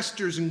it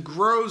festers and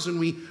grows, and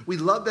we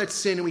love that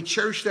sin, and we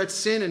cherish that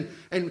sin,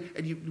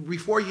 and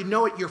before you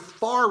know it, you're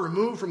far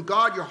removed from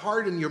God. Your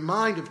heart and your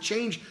mind have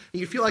changed,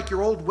 and you feel like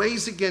your old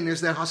ways again.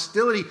 There's that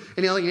hostility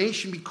and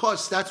alienation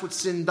because that's what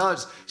sin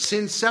does.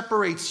 Sin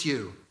separates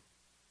you.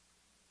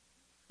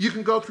 You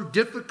can go through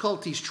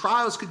difficulties.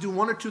 Trials could do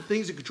one or two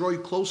things. It could draw you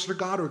closer to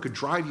God, or it could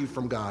drive you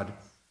from God.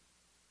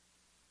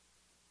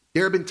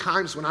 There have been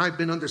times when I've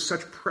been under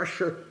such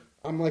pressure,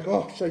 I'm like,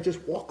 oh, should I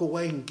just walk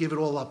away and give it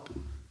all up?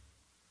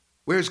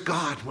 Where's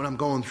God when I'm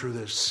going through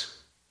this?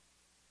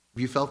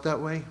 Have you felt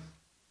that way?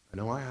 I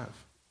know I have.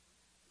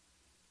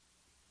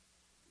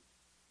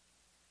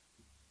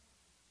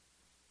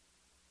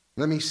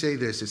 Let me say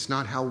this. It's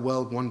not how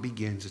well one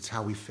begins, it's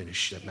how we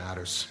finish that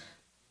matters.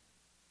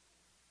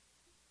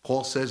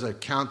 Paul says, I've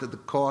counted the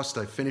cost,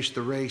 I've finished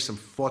the race, I've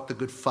fought the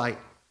good fight.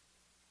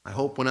 I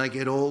hope when I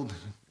get old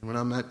and when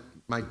I'm at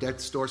my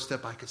death's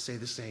doorstep, I can say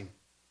the same.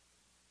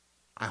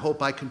 I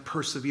hope I can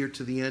persevere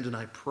to the end, and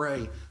I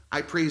pray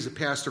as a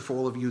pastor for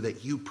all of you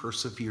that you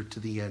persevere to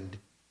the end.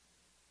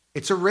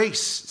 It's a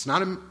race.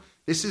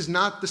 This is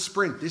not the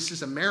sprint. This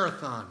is a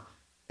marathon.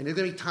 And there are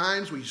going to be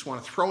times where you just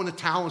want to throw in the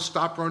towel and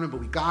stop running,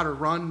 but we got to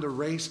run the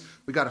race.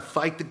 We got to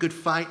fight the good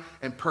fight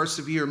and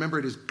persevere. Remember,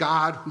 it is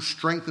God who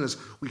strengthens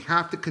us. We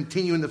have to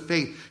continue in the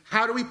faith.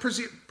 How do we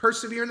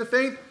persevere in the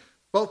faith?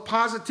 Both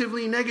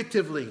positively and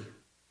negatively.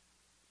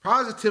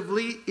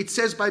 Positively, it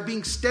says by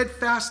being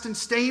steadfast and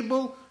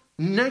stable.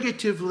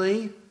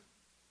 Negatively,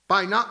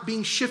 by not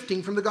being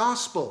shifting from the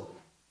gospel.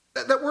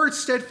 That word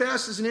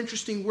steadfast is an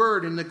interesting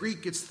word. In the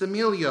Greek, it's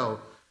themelio.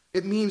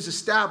 It means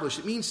established.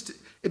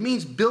 It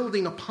means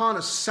building upon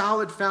a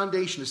solid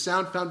foundation, a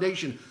sound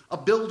foundation. A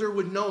builder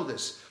would know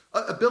this.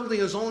 A building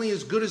is only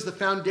as good as the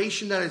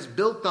foundation that it's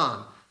built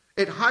on.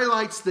 It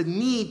highlights the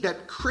need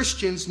that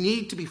Christians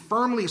need to be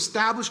firmly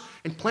established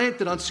and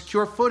planted on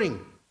secure footing.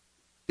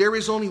 There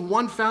is only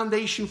one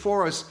foundation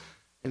for us,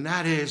 and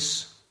that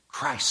is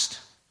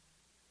Christ.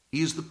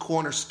 He is the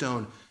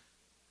cornerstone.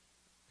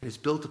 It is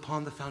built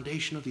upon the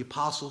foundation of the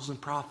apostles and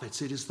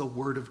prophets. It is the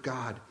word of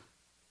God.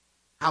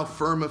 How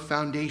firm a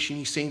foundation,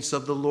 ye saints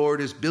of the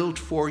Lord, is built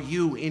for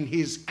you in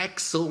his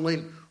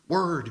excellent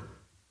word.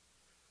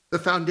 The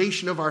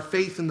foundation of our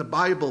faith in the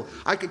Bible.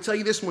 I can tell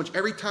you this much.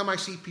 Every time I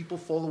see people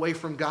fall away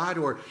from God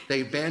or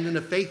they abandon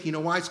the faith, you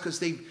know why? It's because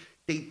they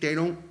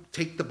don't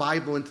take the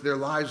Bible into their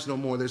lives no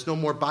more. There's no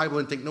more Bible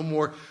intake, no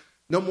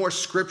more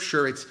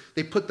scripture.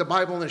 They put the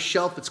Bible on a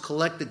shelf. It's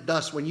collected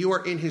dust. When you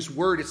are in his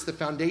word, it's the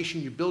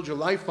foundation you build your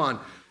life on.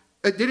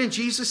 Didn't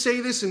Jesus say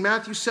this in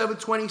Matthew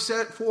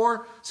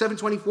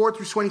 7:24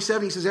 through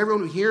 27? He says,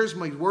 everyone who hears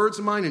my words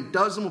of mine and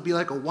does them will be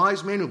like a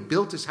wise man who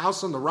built his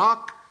house on the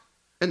rock.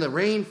 And the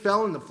rain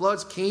fell and the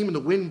floods came and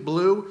the wind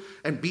blew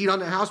and beat on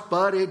the house,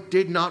 but it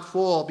did not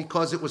fall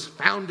because it was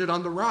founded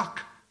on the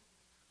rock.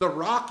 The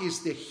rock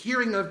is the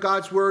hearing of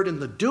God's word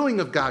and the doing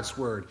of God's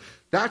word.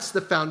 That's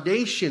the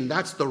foundation.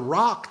 That's the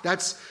rock.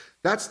 That's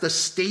the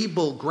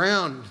stable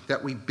ground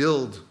that we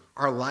build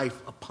our life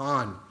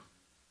upon.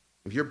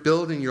 If you're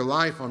building your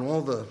life on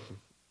all the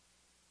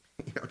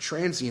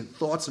transient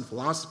thoughts and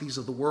philosophies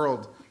of the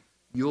world,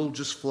 you'll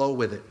just flow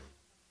with it.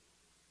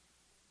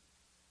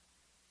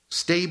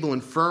 Stable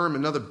and firm,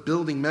 another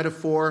building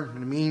metaphor,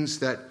 and it means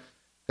that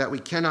we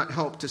cannot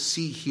help to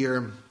see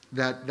here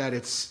that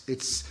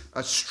it's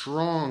a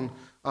strong,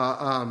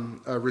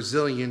 a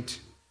resilient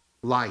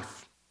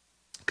life.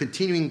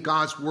 Continuing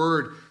God's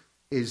word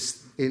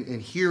is in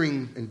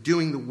hearing and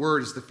doing the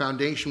word is the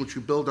foundation which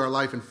we build our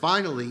life. And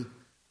finally,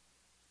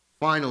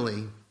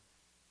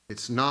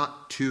 it's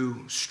not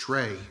to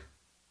stray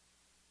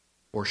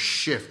or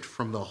shift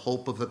from the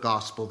hope of the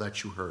gospel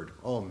that you heard.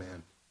 Oh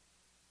man,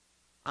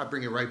 I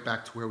bring it right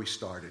back to where we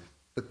started.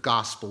 The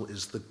gospel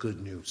is the good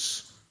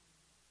news.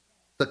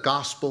 The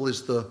gospel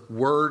is the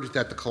word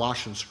that the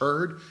Colossians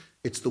heard.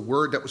 It's the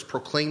word that was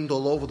proclaimed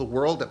all over the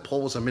world that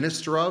Paul was a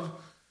minister of.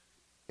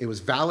 It was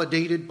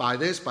validated by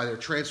their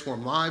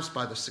transformed lives,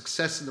 by the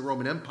success in the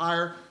Roman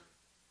Empire.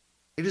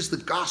 It is the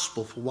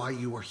gospel for why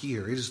you are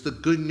here. It is the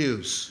good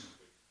news.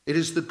 It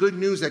is the good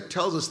news that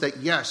tells us that,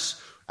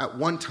 yes, at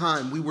one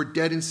time we were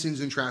dead in sins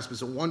and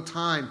trespasses. At one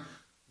time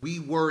we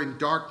were in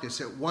darkness.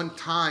 At one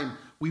time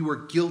we were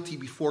guilty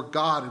before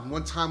God. At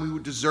one time we were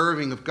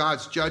deserving of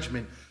God's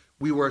judgment.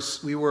 We were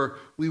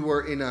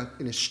in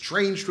a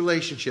strange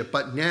relationship.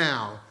 But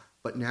now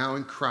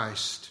in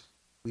Christ,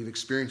 we've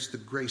experienced the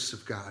grace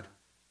of God,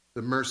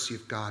 the mercy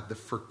of God, the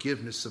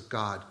forgiveness of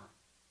God,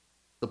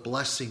 the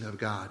blessing of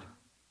God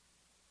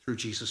through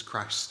Jesus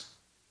Christ.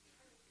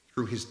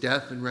 Through his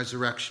death and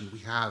resurrection, we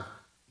have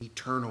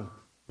eternal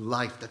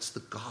life. That's the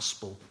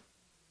gospel.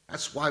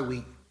 That's why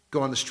we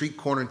go on the street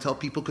corner and tell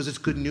people, because it's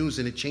good news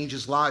and it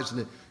changes lives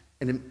and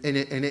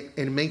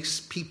it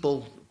makes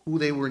people who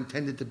they were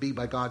intended to be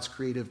by God's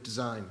creative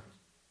design.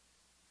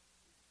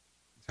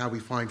 It's how we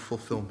find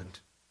fulfillment.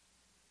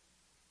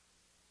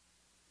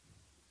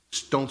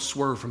 Just don't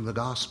swerve from the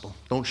gospel.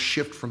 Don't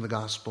shift from the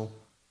gospel.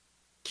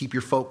 Keep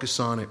your focus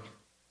on it.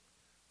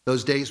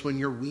 Those days when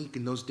you're weak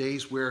and those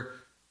days where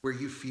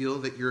you feel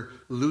that you're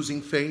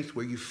losing faith,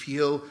 where you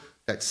feel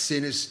that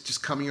sin is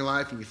just coming in your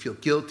life and you feel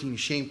guilty and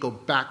shame, go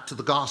back to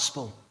the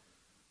gospel.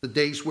 The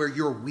days where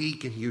you're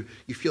weak and you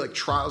feel like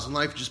trials in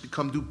life just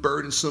become too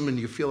burdensome and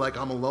you feel like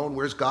I'm alone.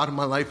 Where's God in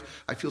my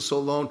life? I feel so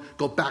alone.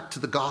 Go back to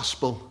the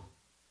gospel.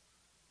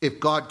 If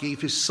God gave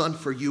his son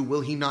for you,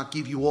 will he not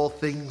give you all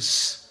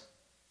things?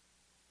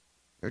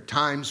 There are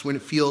times when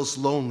it feels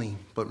lonely,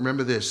 but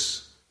remember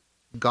this.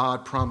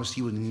 God promised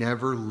He would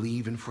never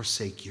leave and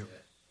forsake you.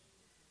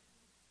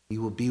 He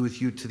will be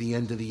with you to the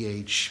end of the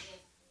age.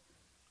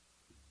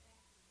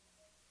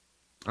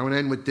 I want to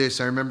end with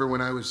this. I remember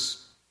when I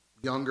was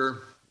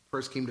younger,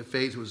 first came to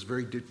faith, it was a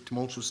very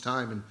tumultuous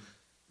time, and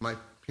my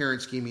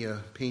parents gave me a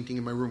painting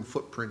in my room,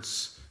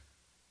 Footprints.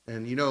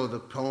 And you know the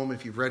poem,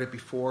 if you've read it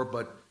before,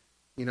 but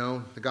you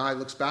know, the guy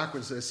looks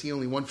backwards and I see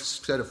only one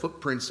set of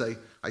footprints.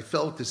 I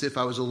felt as if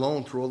I was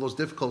alone through all those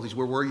difficulties.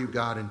 Where were you,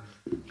 God? And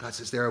God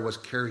says, there I was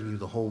carrying you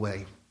the whole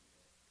way.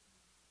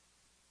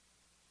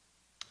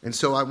 And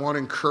so I want to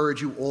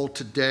encourage you all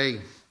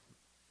today,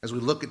 as we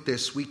look at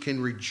this, we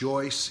can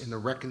rejoice in the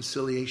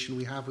reconciliation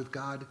we have with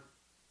God.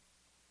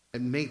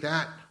 And may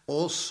that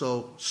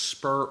also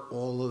spur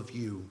all of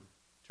you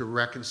to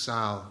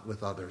reconcile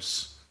with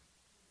others.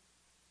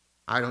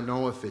 I don't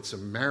know if it's a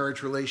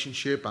marriage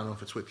relationship. I don't know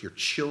if it's with your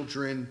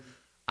children.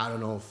 I don't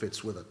know if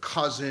it's with a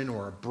cousin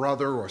or a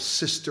brother or a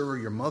sister or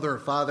your mother or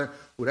father.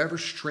 Whatever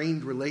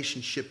strained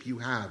relationship you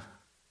have,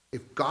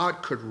 if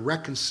God could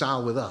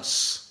reconcile with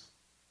us,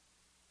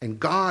 and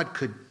God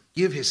could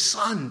give His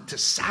Son to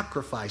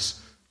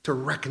sacrifice to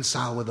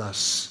reconcile with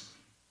us,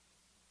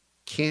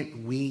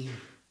 can't we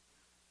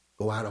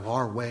go out of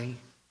our way?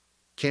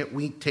 Can't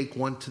we take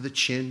one to the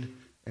chin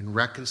and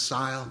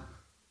reconcile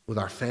with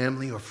our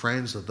family or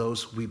friends or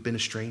those we've been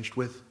estranged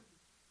with?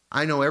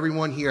 I know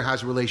everyone here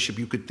has a relationship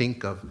you could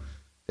think of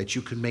that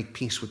you could make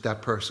peace with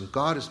that person.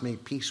 God has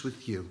made peace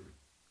with you.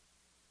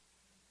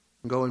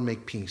 Go and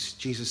make peace.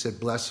 Jesus said,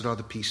 blessed are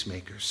the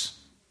peacemakers.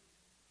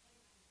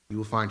 You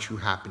will find true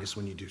happiness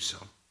when you do so.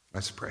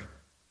 Let's pray.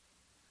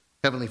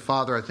 Heavenly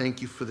Father, I thank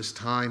you for this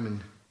time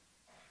and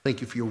thank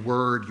you for your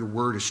word. Your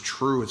word is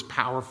true. It's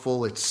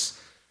powerful.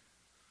 It's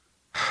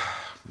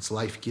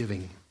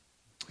life-giving.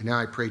 And now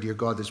I pray, dear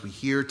God, as we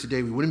hear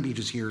today, we wouldn't be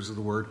just hearers of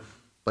the word,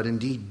 but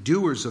indeed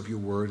doers of your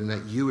word, and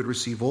that you would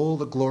receive all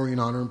the glory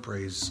and honor and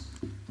praise.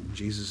 In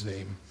Jesus'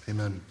 name,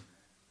 amen.